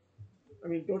 Yes.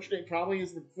 Notre Dame probably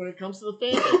is, when it comes to the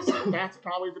fan base, that's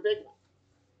probably the big one.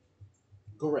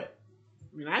 Correct.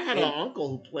 I had an uncle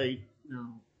who played,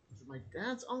 was it my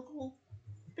dad's uncle?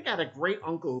 I think I had a great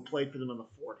uncle who played for them in the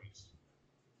 40s.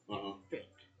 Uh-huh. I think.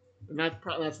 And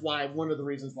that's why, one of the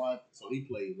reasons why. So he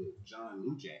played with John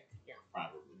Lujack. Yeah.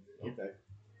 Probably. Okay.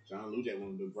 John Lujack,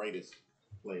 one of the greatest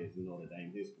players in Notre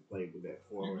Dame history, played with that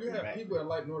forward. You have people that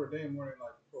like Notre Dame more than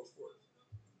like pro sports.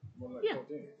 More like pro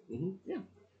teams. Mm-hmm. Yeah.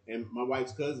 And my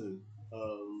wife's cousin,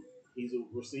 he's a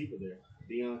receiver there,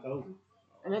 Deion Cozen.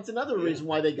 And that's another reason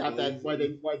why they got that. Why the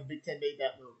Big Ten made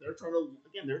that move. They're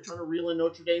trying to reel in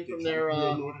Notre Dame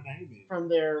from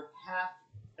their half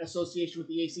association with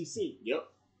the ACC. Yep.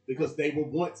 Because they were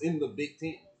once in the Big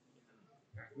Ten.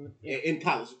 In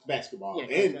college basketball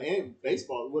and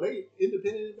baseball. Were they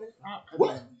independent in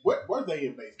baseball? What were they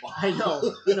in baseball? I know.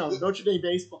 Notre Dame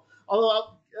baseball.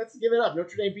 Although, let's give it up.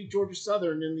 Notre Dame beat Georgia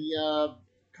Southern in the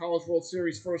College World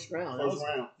Series first round.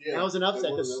 That was an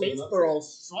upset because Statesboro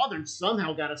Southern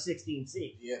somehow got a 16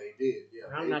 seed. Yeah, they did.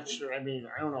 Yeah, I'm not sure. I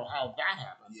don't know how that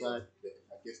happened, but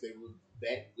I guess they were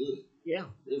that good. Yeah,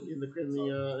 in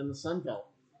the Sun Belt.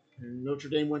 And Notre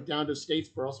Dame went down to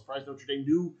Statesboro. Surprised Notre Dame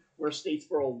knew where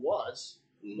Statesboro was,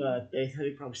 but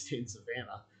they probably stayed in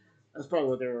Savannah. That's probably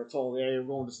what they were told. They were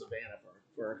going to Savannah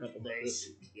for a couple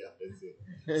days. Yeah, that's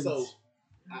it. So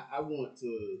I want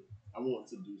to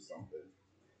do something,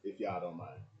 if y'all don't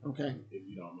mind. Okay. If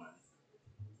you don't mind.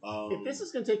 If this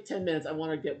is going to take 10 minutes, I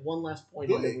want to get one last point.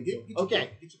 Go on it ahead. with Get you. your Okay.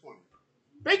 point. Get your point.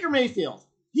 Baker Mayfield.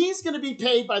 He's going to be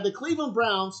paid by the Cleveland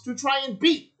Browns to try and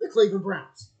beat the Cleveland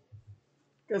Browns.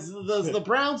 Because the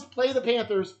Browns play the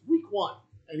Panthers week 1.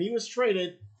 And he was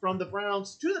traded from the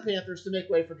Browns to the Panthers to make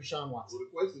way for Deshaun Watson.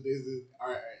 Well, the question is all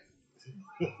right.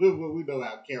 Well, we know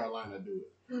how Carolina do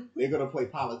it. They're going to play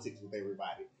politics with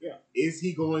everybody. Yeah. Is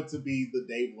he going to be the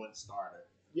day one starter?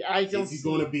 Yeah, I don't Is he see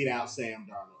going to beat out Sam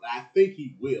Darnold? I think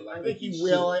he will. I think he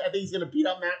will. should. I think he's going to beat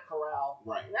up Matt Corral.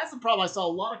 Right. And that's the problem. I saw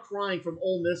a lot of crying from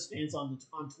Ole Miss fans on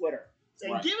Twitter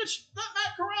saying, Right. "Give it, let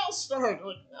Matt Corral start." I'm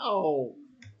like, no,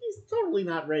 he's totally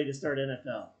not ready to start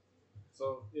NFL.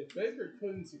 So if Baker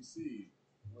couldn't succeed,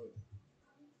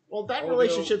 Well, that Odell-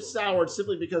 relationship soured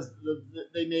simply because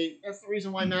they made. That's the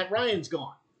reason why Matt Ryan's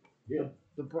gone. Yeah.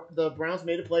 The Browns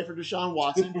made a play for Deshaun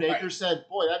Watson. Right. Baker said,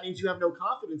 "Boy, that means you have no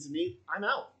confidence in me. I'm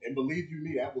out." And believe you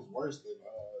me, that was worse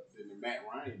than the Matt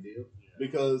Ryan deal.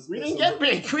 Because We didn't get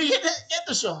Baker. We didn't get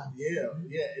Deshaun. Yeah,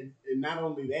 and not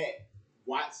only that,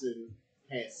 Watson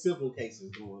had civil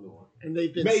cases going on, And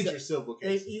they've been major civil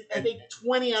cases. I think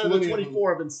 20 out of the 20 of them 24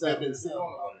 have been have settled. been settled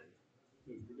already.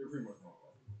 they're pretty much wrong.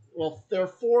 Well, there are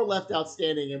 4 left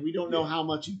outstanding, and we don't know how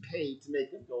much he paid to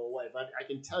make them go away. But I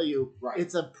can tell you, Right.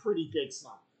 it's a pretty big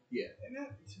sum. Yeah, And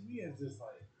that to me is just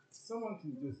like someone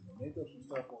can just make up some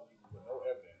stuff on you with no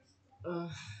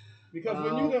evidence. Because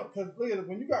when you don't, because look at it,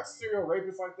 when you got serial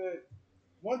rapists like that,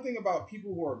 one thing about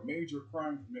people who are major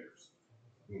crime committers,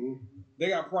 mm-hmm. they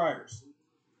got priors.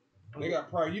 They got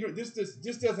prior. You know, this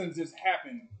doesn't just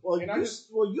happen. Well, And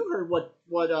you heard what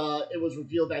it was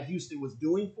revealed that Houston was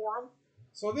doing for him.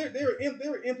 So they were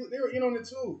in on it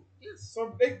too. Yes.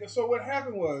 So what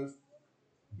happened was,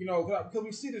 you know, because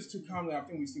we see this too commonly. I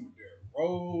think we see it with Derrick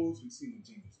Rose, we see it with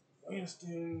Jameis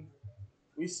Winston,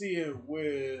 we see it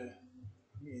with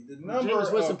the number.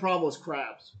 Jameis Winston of problem was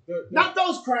crabs. not Not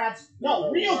those crabs. No,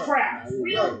 real crabs. no,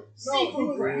 Real no,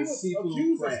 seafood he crabs. was Seafood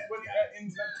accused of, crab. in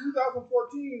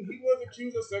 2014. He was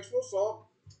accused of sexual assault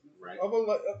Right. of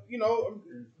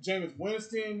Jameis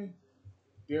Winston,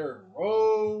 Derrick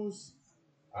Rose.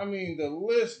 I mean, the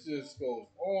list just goes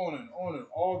on and on, and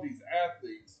all these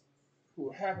athletes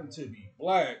who happen to be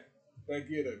black that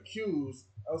get accused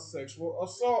of sexual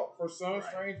assault for some Right.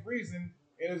 strange reason,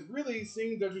 and it really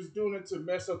seems they're just doing it to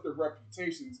mess up their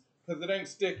reputations because it ain't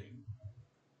sticking.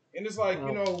 And it's like,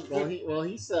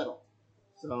 He settled.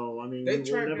 So I mean, they we'll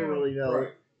tracked never down, really know.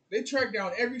 right. They tracked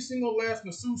down every single last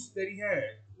masseuse that he had,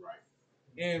 Right.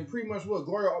 and pretty much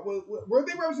Gloria were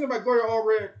they represented by Gloria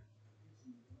Allred?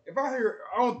 If I hear,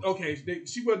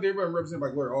 they weren't represented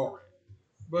by Gloria Allred,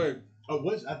 but I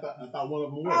thought one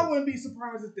of them was. I wouldn't be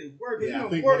surprised if they were. Yeah, I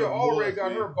Because think Gloria one of them Allred was, got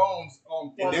man. her bones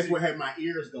on. And that's what had my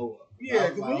ears go up. Yeah, I was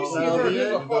because when you like, see oh, her, the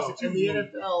there's a NFL false and accused the movie.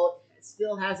 NFL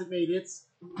still hasn't made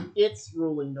its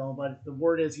ruling known, but the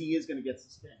word is he is going to get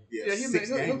suspended. Yeah, he'll six miss-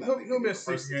 he'll- games, I he'll- think, he'll in the miss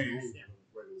first 6 games.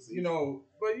 regular season. You know,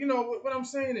 but what I'm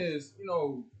saying is,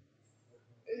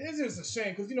 it's just a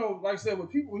shame because like I said,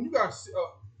 when you got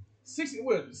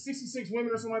 66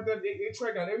 women or something like that, they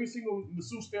track down every single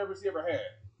masseuse therapist he ever had,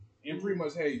 and pretty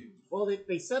much hated him. Well,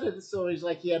 they said it so he's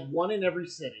like he had one in every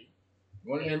city.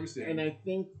 One in every city. And I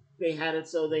think they had it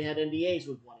so they had NDAs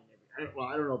with one in every.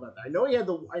 I don't know about that. I know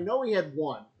he had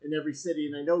one in every city,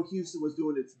 and I know Houston was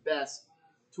doing its best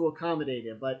to accommodate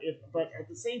him. But at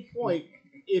the same point,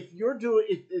 if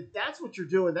that's what you're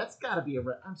doing, that's got to be a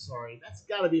red. I'm sorry, that's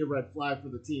got to be a red flag for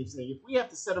the team. Saying if we have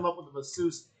to set him up with a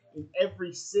masseuse in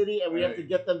every city, and we have to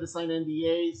get them to sign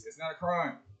NDAs, it's not a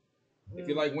crime. If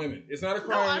you like women, it's not a no,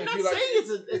 crime. I'm if not you like,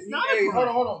 saying it's not a crime.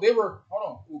 Hold on. They were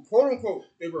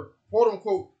quote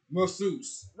unquote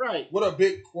masseuse Right, with a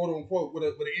big quote unquote with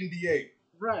an NDA.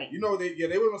 right.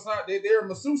 They were massage. They're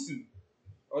masseusing.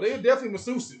 Oh, they were definitely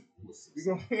masseusing.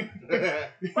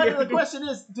 But the question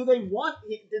is, did they want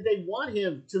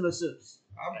him to masseuse?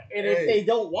 And if they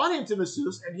don't want him to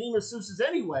masseuse, and he masseuses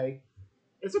anyway,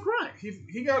 it's a crime.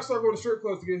 he got to start going to strip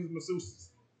clubs to get his masseuses,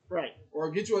 Right.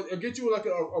 or get you like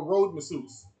a road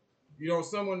masseuse.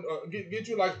 Someone get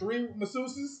you like 3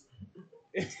 masseuses,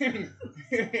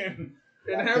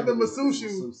 and have them masseuse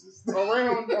you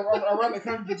around the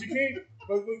country. But you can't.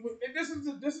 But this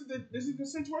is the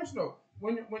situation though.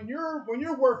 When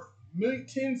you're worth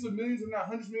tens of millions, if not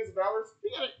hundreds of millions of dollars,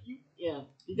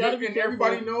 You gotta be and careful.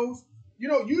 everybody knows.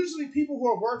 Usually people who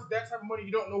are worth that type of money,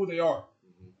 you don't know who they are.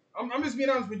 I'm just being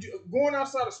honest with you. Going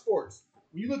outside of sports,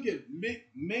 when you look at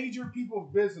major people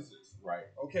of businesses, Right.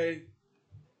 okay,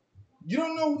 you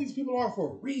don't know who these people are for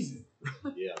a reason.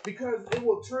 Yeah. Because it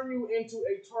will turn you into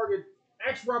a target.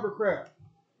 Ask Robert Kraft.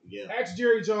 Yeah. Ask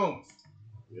Jerry Jones.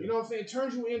 Yeah. You know what I'm saying? It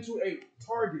turns you into a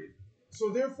target. So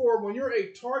therefore, when you're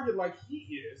a target like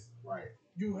he is, Right.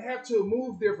 you have to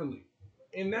move differently.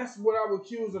 And that's what I would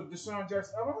accuse of Deshaun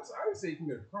Jackson. I would say he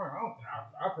committed a crime.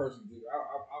 I personally do.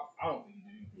 I don't think he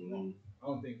did anything wrong. I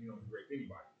don't think he raped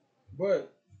anybody.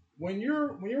 But when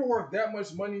you're worth that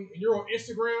much money and you're on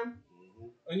Instagram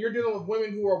and you're dealing with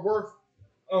women who are worth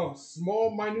a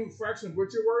small, minute fraction of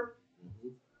what you're worth,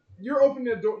 you're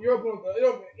opening the door. You're opening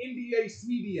NDA,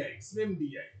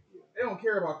 SMDA. They don't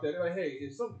care about that. They're like, hey,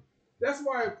 it's something. That's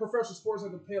why professional sports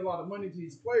have to pay a lot of money to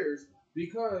these players,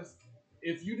 because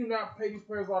if you do not pay these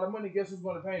players a lot of money, guess who's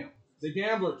going to pay them? The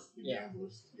gamblers. Yeah.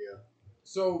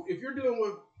 So if you're dealing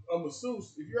with a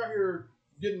masseuse, if you're out here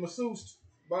getting masseused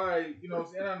by, and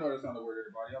I know that's not the word,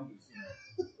 everybody. I'm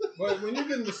just, but when you're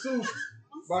getting masseused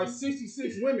by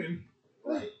 66 women,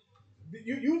 right?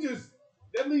 You just,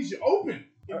 that leaves you open.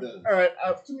 It does. All right.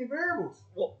 Too many variables.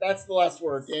 Well, that's the last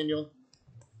word, Daniel.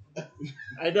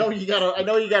 I know you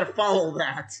gotta follow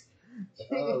that.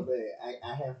 Oh man,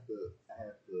 I have to.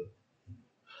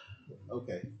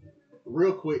 Okay,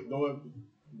 real quick, going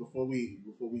before we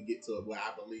get to where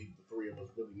I believe the three of us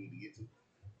really need to get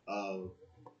to.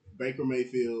 Baker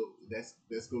Mayfield, that's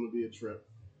going to be a trip.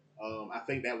 I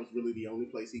think that was really the only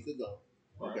place he could go.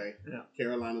 Okay, right. Yeah.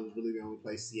 Carolina was really the only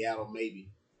place. Seattle maybe,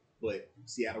 but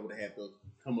Seattle would have had to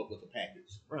come up with a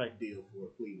package deal for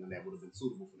Cleveland that would have been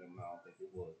suitable for them, and I don't think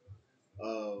it was.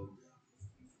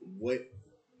 What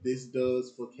this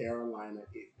does for Carolina,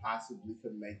 it possibly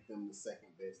could make them the second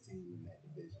best team in that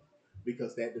division,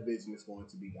 because that division is going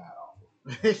to be god awful.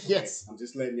 Yes. I'm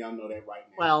just letting y'all know that right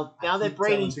now. Well, now that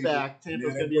Brady's back,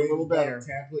 Tampa's going to be a little better.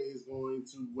 Tampa is going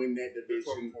to win that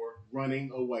division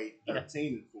running away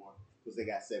 13-4, because they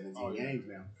got 17 games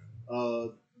now.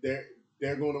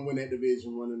 They're going to win that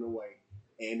division running away,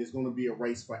 and it's going to be a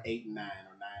race for 8-9 or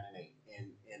 9-8.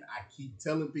 And I keep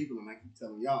telling people, and I keep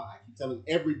telling y'all, I keep telling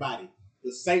everybody,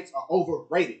 the Saints are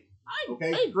overrated.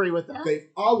 Okay, I agree with that. They've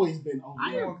always been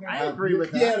overrated. I agree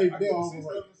with that. Yeah, they're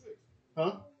overrated.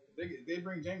 Huh? They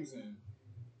bring Jameson.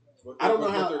 I don't know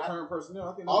how their current personnel.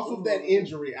 I think off of that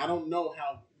injury, I don't know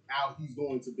how he's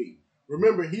going to be.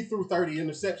 Remember, he threw 30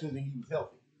 interceptions and he was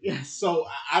healthy. Yes. So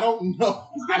I don't know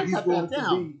how he's going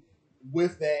to be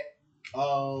with that.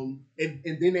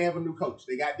 And then they have a new coach.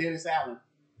 They got Dennis Allen.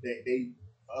 They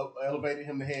elevated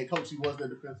him to head coach. He was their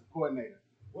defensive coordinator.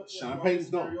 Sean Payton's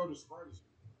gone.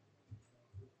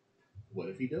 What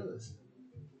if he does?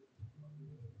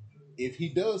 If he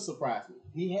does surprise me,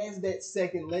 he has that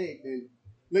second leg. Then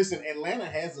listen, Atlanta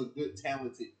has a good,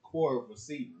 talented core of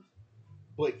receivers,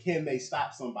 but can they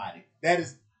stop somebody? That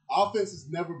is, offense has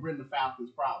never been the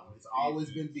Falcons' problem. It's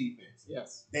always been defense.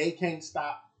 Yes, they can't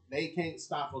stop. They can't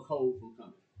stop a cold from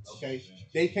coming. Okay,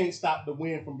 they can't stop the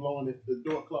wind from blowing if the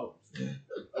door closed.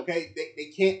 Okay, they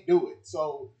can't do it.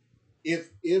 So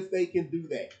if they can do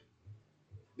that,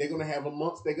 they're gonna have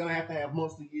They're gonna have to have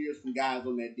monster years from guys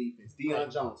on that defense.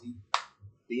 Deion Jones, I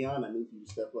need you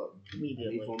to step up immediately.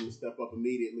 I need for him to step up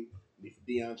immediately. I need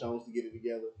for Deion Jones to get it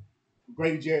together.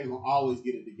 Grady Jarrett's gonna always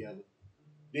get it together.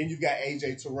 Then you've got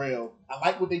AJ Terrell. I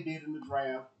like what they did in the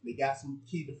draft. They got some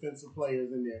key defensive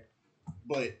players in there,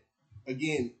 but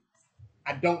again,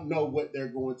 I don't know what they're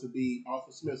going to be.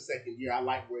 Arthur Smith's second year, I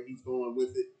like where he's going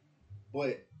with it.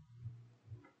 But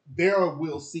they're a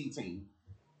Will C team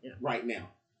right now.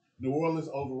 New Orleans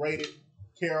overrated.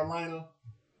 Carolina, a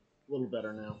little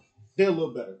better now. They're a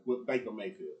little better with Baker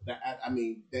Mayfield. I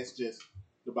mean, that's just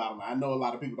the bottom line. I know a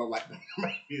lot of people don't like Baker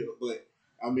Mayfield, but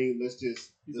I mean, let's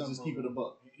just keep it a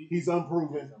buck. He's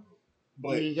unproven.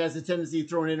 But he has a tendency to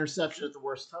throw an interception at the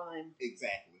worst time.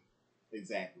 Exactly.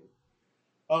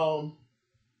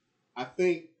 I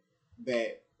think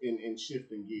that in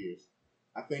shifting gears,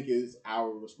 I think it is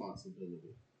our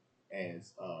responsibility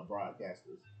as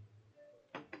broadcasters.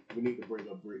 We need to bring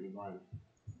up Brittany Griner.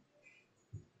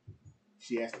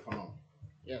 She has to come home.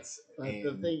 Yes,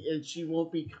 the thing, and she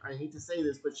won't be. I hate to say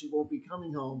this, but she won't be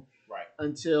coming home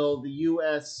until the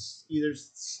U.S. either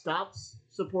stops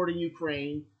supporting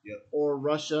Ukraine or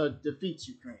Russia defeats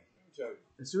Ukraine.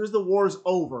 As soon as the war's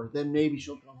over, then maybe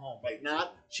she'll come home. Like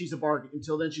not, she's a bargain.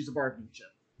 Until then, she's a bargaining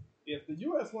chip. If the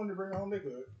U.S. wanted to bring her home, they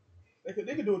could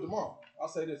do it tomorrow. I'll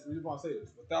say this. We just want to say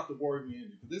this without the war even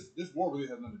ending. This war really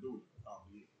has nothing to do with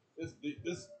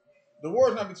it. The war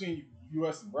is not between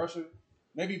U.S. and Russia.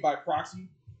 Maybe by proxy,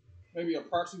 maybe a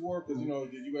proxy war because the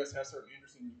U.S. has certain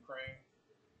interest in Ukraine.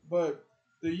 But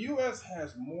the U.S.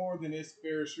 has more than its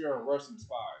fair share of Russian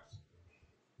spies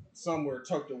somewhere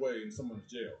tucked away in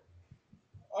someone's jail.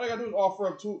 All they gotta do is offer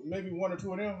up maybe one or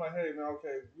two of them, like, hey, man,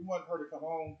 okay, we want her to come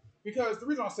home. Because the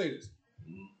reason I say this,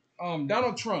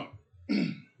 Donald Trump,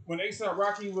 when A$AP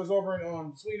Rocky was over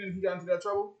in Sweden, he got into that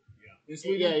trouble. in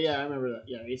Sweden? Yeah, I remember that.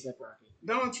 Yeah, ASAP Rocky.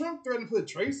 Donald Trump threatened to put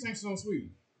trade sanctions on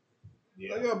Sweden.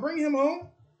 Yeah. Like, yo, bring him home.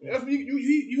 That's,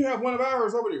 you have one of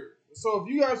ours over there. So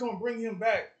if you guys don't bring him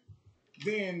back,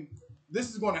 then this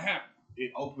is going to happen.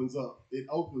 It opens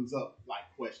up like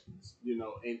questions, you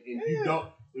know, and you don't.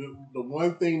 The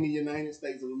one thing the United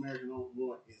States of America don't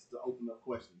want is to open up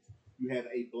questions. You have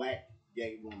a black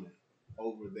gay woman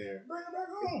over there. Bring her back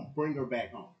home. Bring her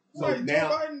back home. So Right, now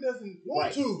Joe Biden doesn't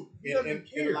want to. He doesn't and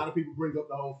care. a lot of people bring up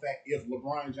the whole fact if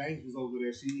LeBron James was over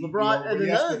there, LeBron, and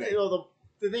another thing,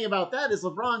 the thing about that is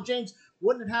LeBron James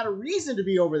wouldn't have had a reason to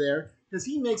be over there because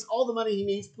he makes all the money he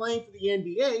needs playing for the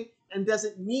NBA and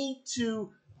doesn't need to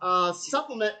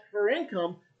supplement her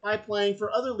income by playing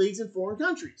for other leagues in foreign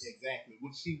countries. Exactly,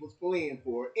 which she was playing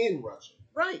for in Russia.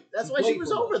 Right. That's She why she played was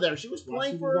for over Russia. there. She was While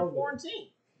playing she for was a over foreign there. team.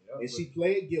 And she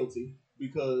pled guilty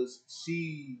because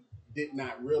she did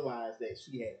not realize that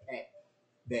she had packed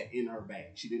that in her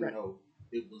bag. She didn't know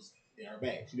it was in her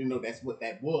bag. She didn't know that's what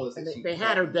that was. And that they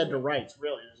had her dead to rights.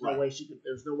 Really, there's Right. no way she could.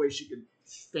 There's no way she could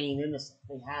feign innocent.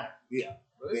 They had her. Yeah.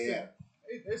 But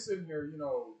they sitting here, you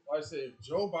know, like I said, if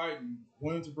Joe Biden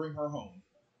wanted to bring her home,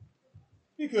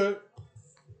 he could.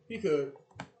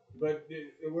 But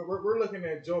we're looking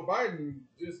at Joe Biden,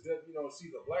 just that, you know,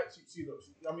 she's a black,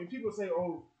 I mean, people say,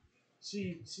 oh,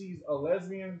 she's a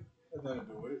lesbian. Has nothing to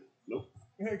do with it. Nope.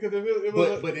 Because it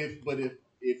was But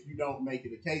if you don't make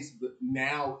it a case, but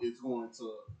now it's going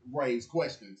to raise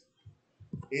questions.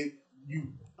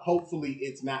 Hopefully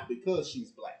it's not because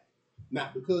she's black,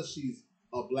 not because she's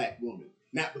a black woman,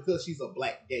 not because she's a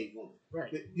black gay woman.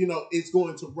 Right. You know, it's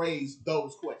going to raise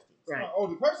those questions. Right. oh,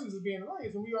 the questions is being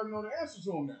raised, and we already know the answers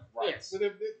to them now. Right. Yes. But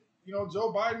if you know,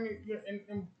 Joe Biden,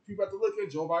 and people have to look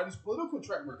at Joe Biden's political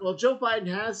track record. Well, Joe Biden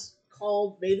has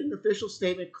made an official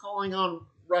statement calling on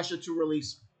Russia to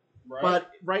release her. Right.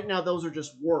 But right now, those are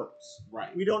just words.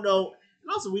 Right. We don't know,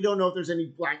 and also we don't know if there's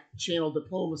any black channel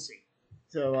diplomacy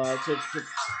to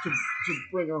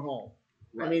bring her home.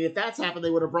 Right. I mean, if that's happened,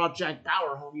 they would have brought Jack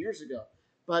Bauer home years ago.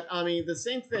 But I mean, the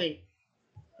same thing.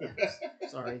 Yeah,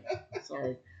 sorry.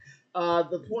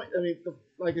 The point. I mean,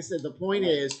 like I said, the point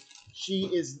is she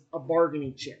is a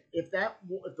bargaining chip. If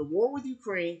the war with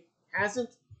Ukraine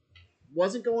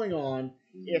wasn't going on,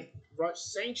 if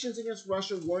sanctions against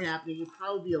Russia weren't happening, it'd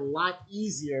probably be a lot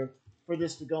easier for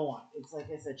this to go on. It's like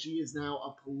I said, she is now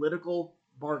a political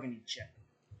bargaining chip.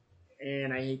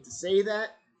 And I hate to say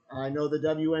that. I know the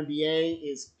WNBA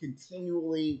is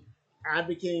continually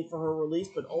advocating for her release,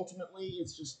 but ultimately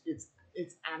it's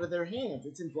out of their hands.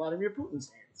 It's in Vladimir Putin's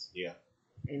hands. Yeah.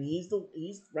 And he's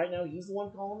right now he's the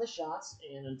one calling the shots.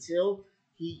 And until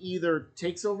he either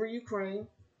takes over Ukraine,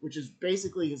 which is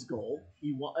basically his goal,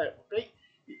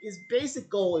 his basic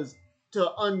goal is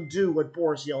to undo what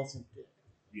Boris Yeltsin did.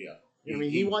 Yeah. I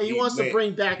mean, he wants to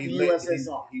bring back the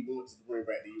USSR. He wants to bring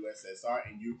back the USSR,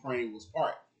 and Ukraine was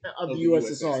part of the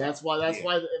USSR. That's why.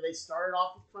 And they started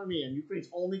off with Crimea, and Ukraine's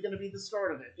only going to be the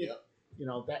start of it. Yeah. You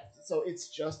know that. So it's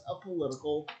just a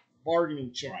political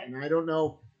bargaining chip, Right. and I don't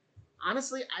know.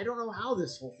 Honestly, I don't know how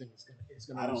this whole thing is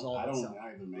going to resolve I don't itself.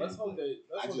 either, man. Let's hope they.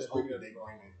 I just hope that they bring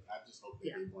bring it. I just hope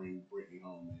that they bring Brittany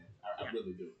home, man. I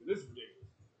really do. This is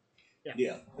ridiculous.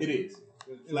 Yeah, it is.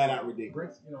 Flat out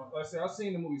ridiculous. You know, like I said, I've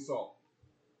seen the movie Salt.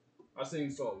 I've seen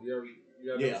Salt. You ever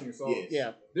seen Salt? Yes.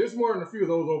 Yeah. There's more than a few of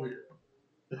those over here.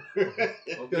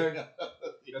 Okay.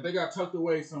 That they got tucked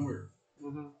away somewhere.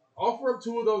 Mm-hmm. Offer up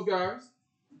two of those guys.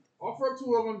 Offer up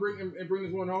two of them and bring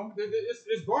this one home.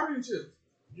 It's bargaining chips.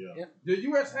 Yeah. The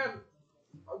U.S. have.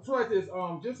 I feel like this.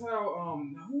 Just how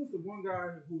who was the one guy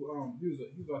who he was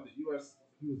like the U.S.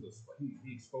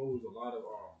 He exposed a lot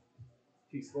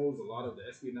of the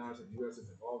espionage that the U.S. is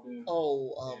involved in.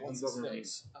 Oh, Yeah, what's he's his over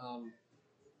face?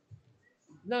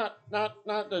 Not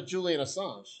Julian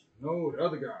Assange. No, the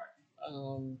other guy.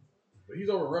 But he's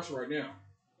over in Russia right now.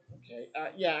 Okay.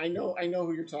 Yeah, I know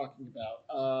who you're talking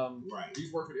about. Right.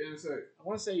 He's working at the NSA. I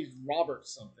want to say he's Robert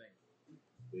something.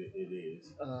 It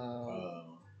is. I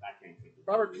can't think of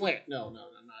Robert Plant. No, not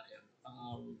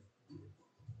him.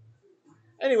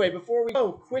 Anyway, before we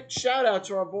go, quick shout out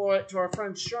to our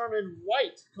friend Sharman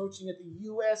White, coaching at the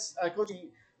U.S. Coaching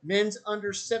men's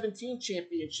under 17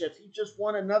 championships. He just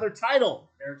won another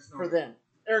title for them.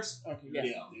 Okay, yeah.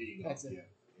 Yeah, there you go. That's it.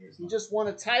 Yeah, He just won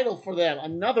a title for them.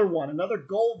 Another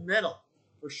gold medal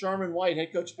for Sharman White,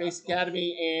 head coach Base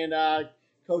Academy, and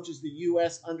coaches the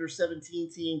U.S. under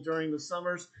 17 team during the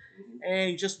summers.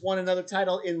 And he just won another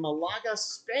title in Malaga,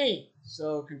 Spain.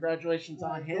 So congratulations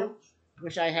on him.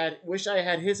 Wish I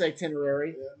had his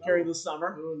itinerary during the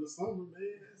summer. During the summer,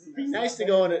 man. season. Be nice to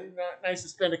go and nice to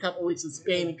spend a couple weeks in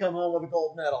Spain and come home with a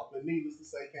gold medal. But needless to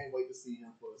say, can't wait to see him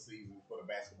for the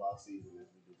basketball season as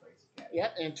we do face Academy.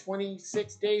 Yep, and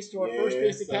 26 days to our Yes, first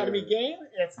base academy sir. game.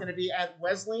 It's going to be at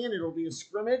Wesleyan. It'll be a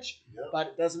scrimmage, Yep. but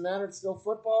it doesn't matter. It's still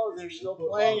football. They're still Football,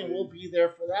 playing, and baby. we'll be there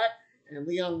for that. And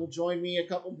Leon will join me a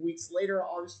couple of weeks later,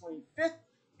 August 25th,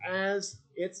 as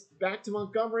it's back to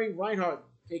Montgomery. Reinhardt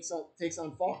takes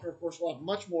on Faulkner. Of course, we'll have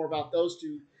much more about those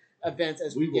two events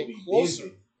as we We will get be closer.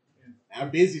 busy. Our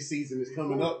busy season is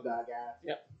coming up, guys.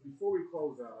 Before we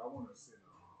close out, I want to send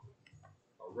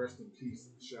a rest in peace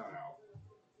shout out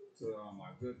to my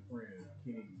good friend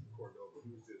Kenny Cordova,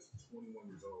 who's just 21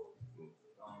 years old.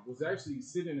 Was actually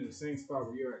sitting in the same spot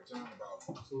where you're at, John, about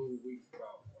a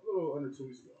little under 2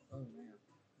 weeks ago. Oh, man.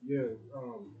 Yeah,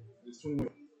 this 21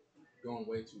 going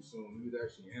way too soon. He was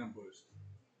actually ambushed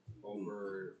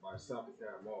over by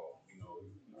Sophicat Mall. You know,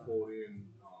 he pulled in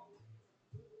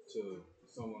to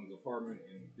someone's apartment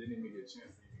and didn't even get a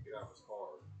chance to even get out of his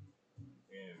car,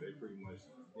 and they pretty much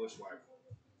bushwhacked him.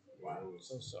 Wow, it was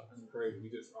So sorry. crazy. We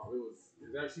just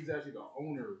she's actually the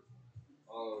owner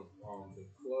of the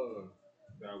club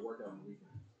that I work out on the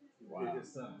weekends. Wow.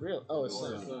 His son. Real? Oh, his The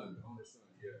owner's son. The owner's son.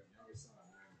 Yeah, youngest son,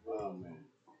 man. Oh man,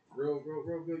 Real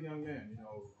good young man. You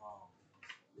know.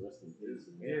 rest in peace.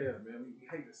 Yeah, man. We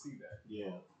hate to see that.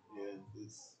 Yeah,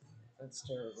 it's That's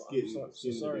terrible. I'm getting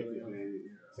so sorry, ridiculous, Leon.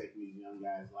 man. Taking these young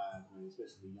guys' lives, man,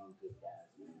 especially the young good guys,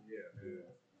 man. Yeah, man.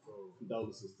 So.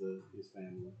 Condolences to his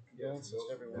family. Yeah, it's just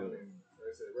everyone. And like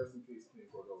I said, rest in peace, Kenny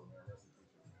Cordova, man. Rest in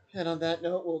peace, man. And on that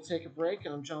note, we'll take a break.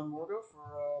 I'm John Morgo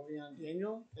for Leon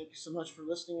Daniel. Thank you so much for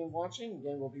listening and watching.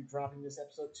 Again, we'll be dropping this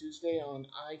episode Tuesday on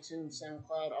iTunes,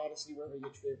 SoundCloud, Odyssey, wherever you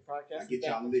get your favorite podcast. I get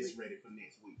y'all list ready for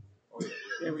next week. Oh, yeah.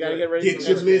 Yeah, we got to get ready Get for your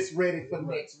next week. list ready for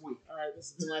next week. All right,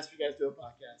 this has been Last You Guys Do a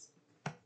Podcast.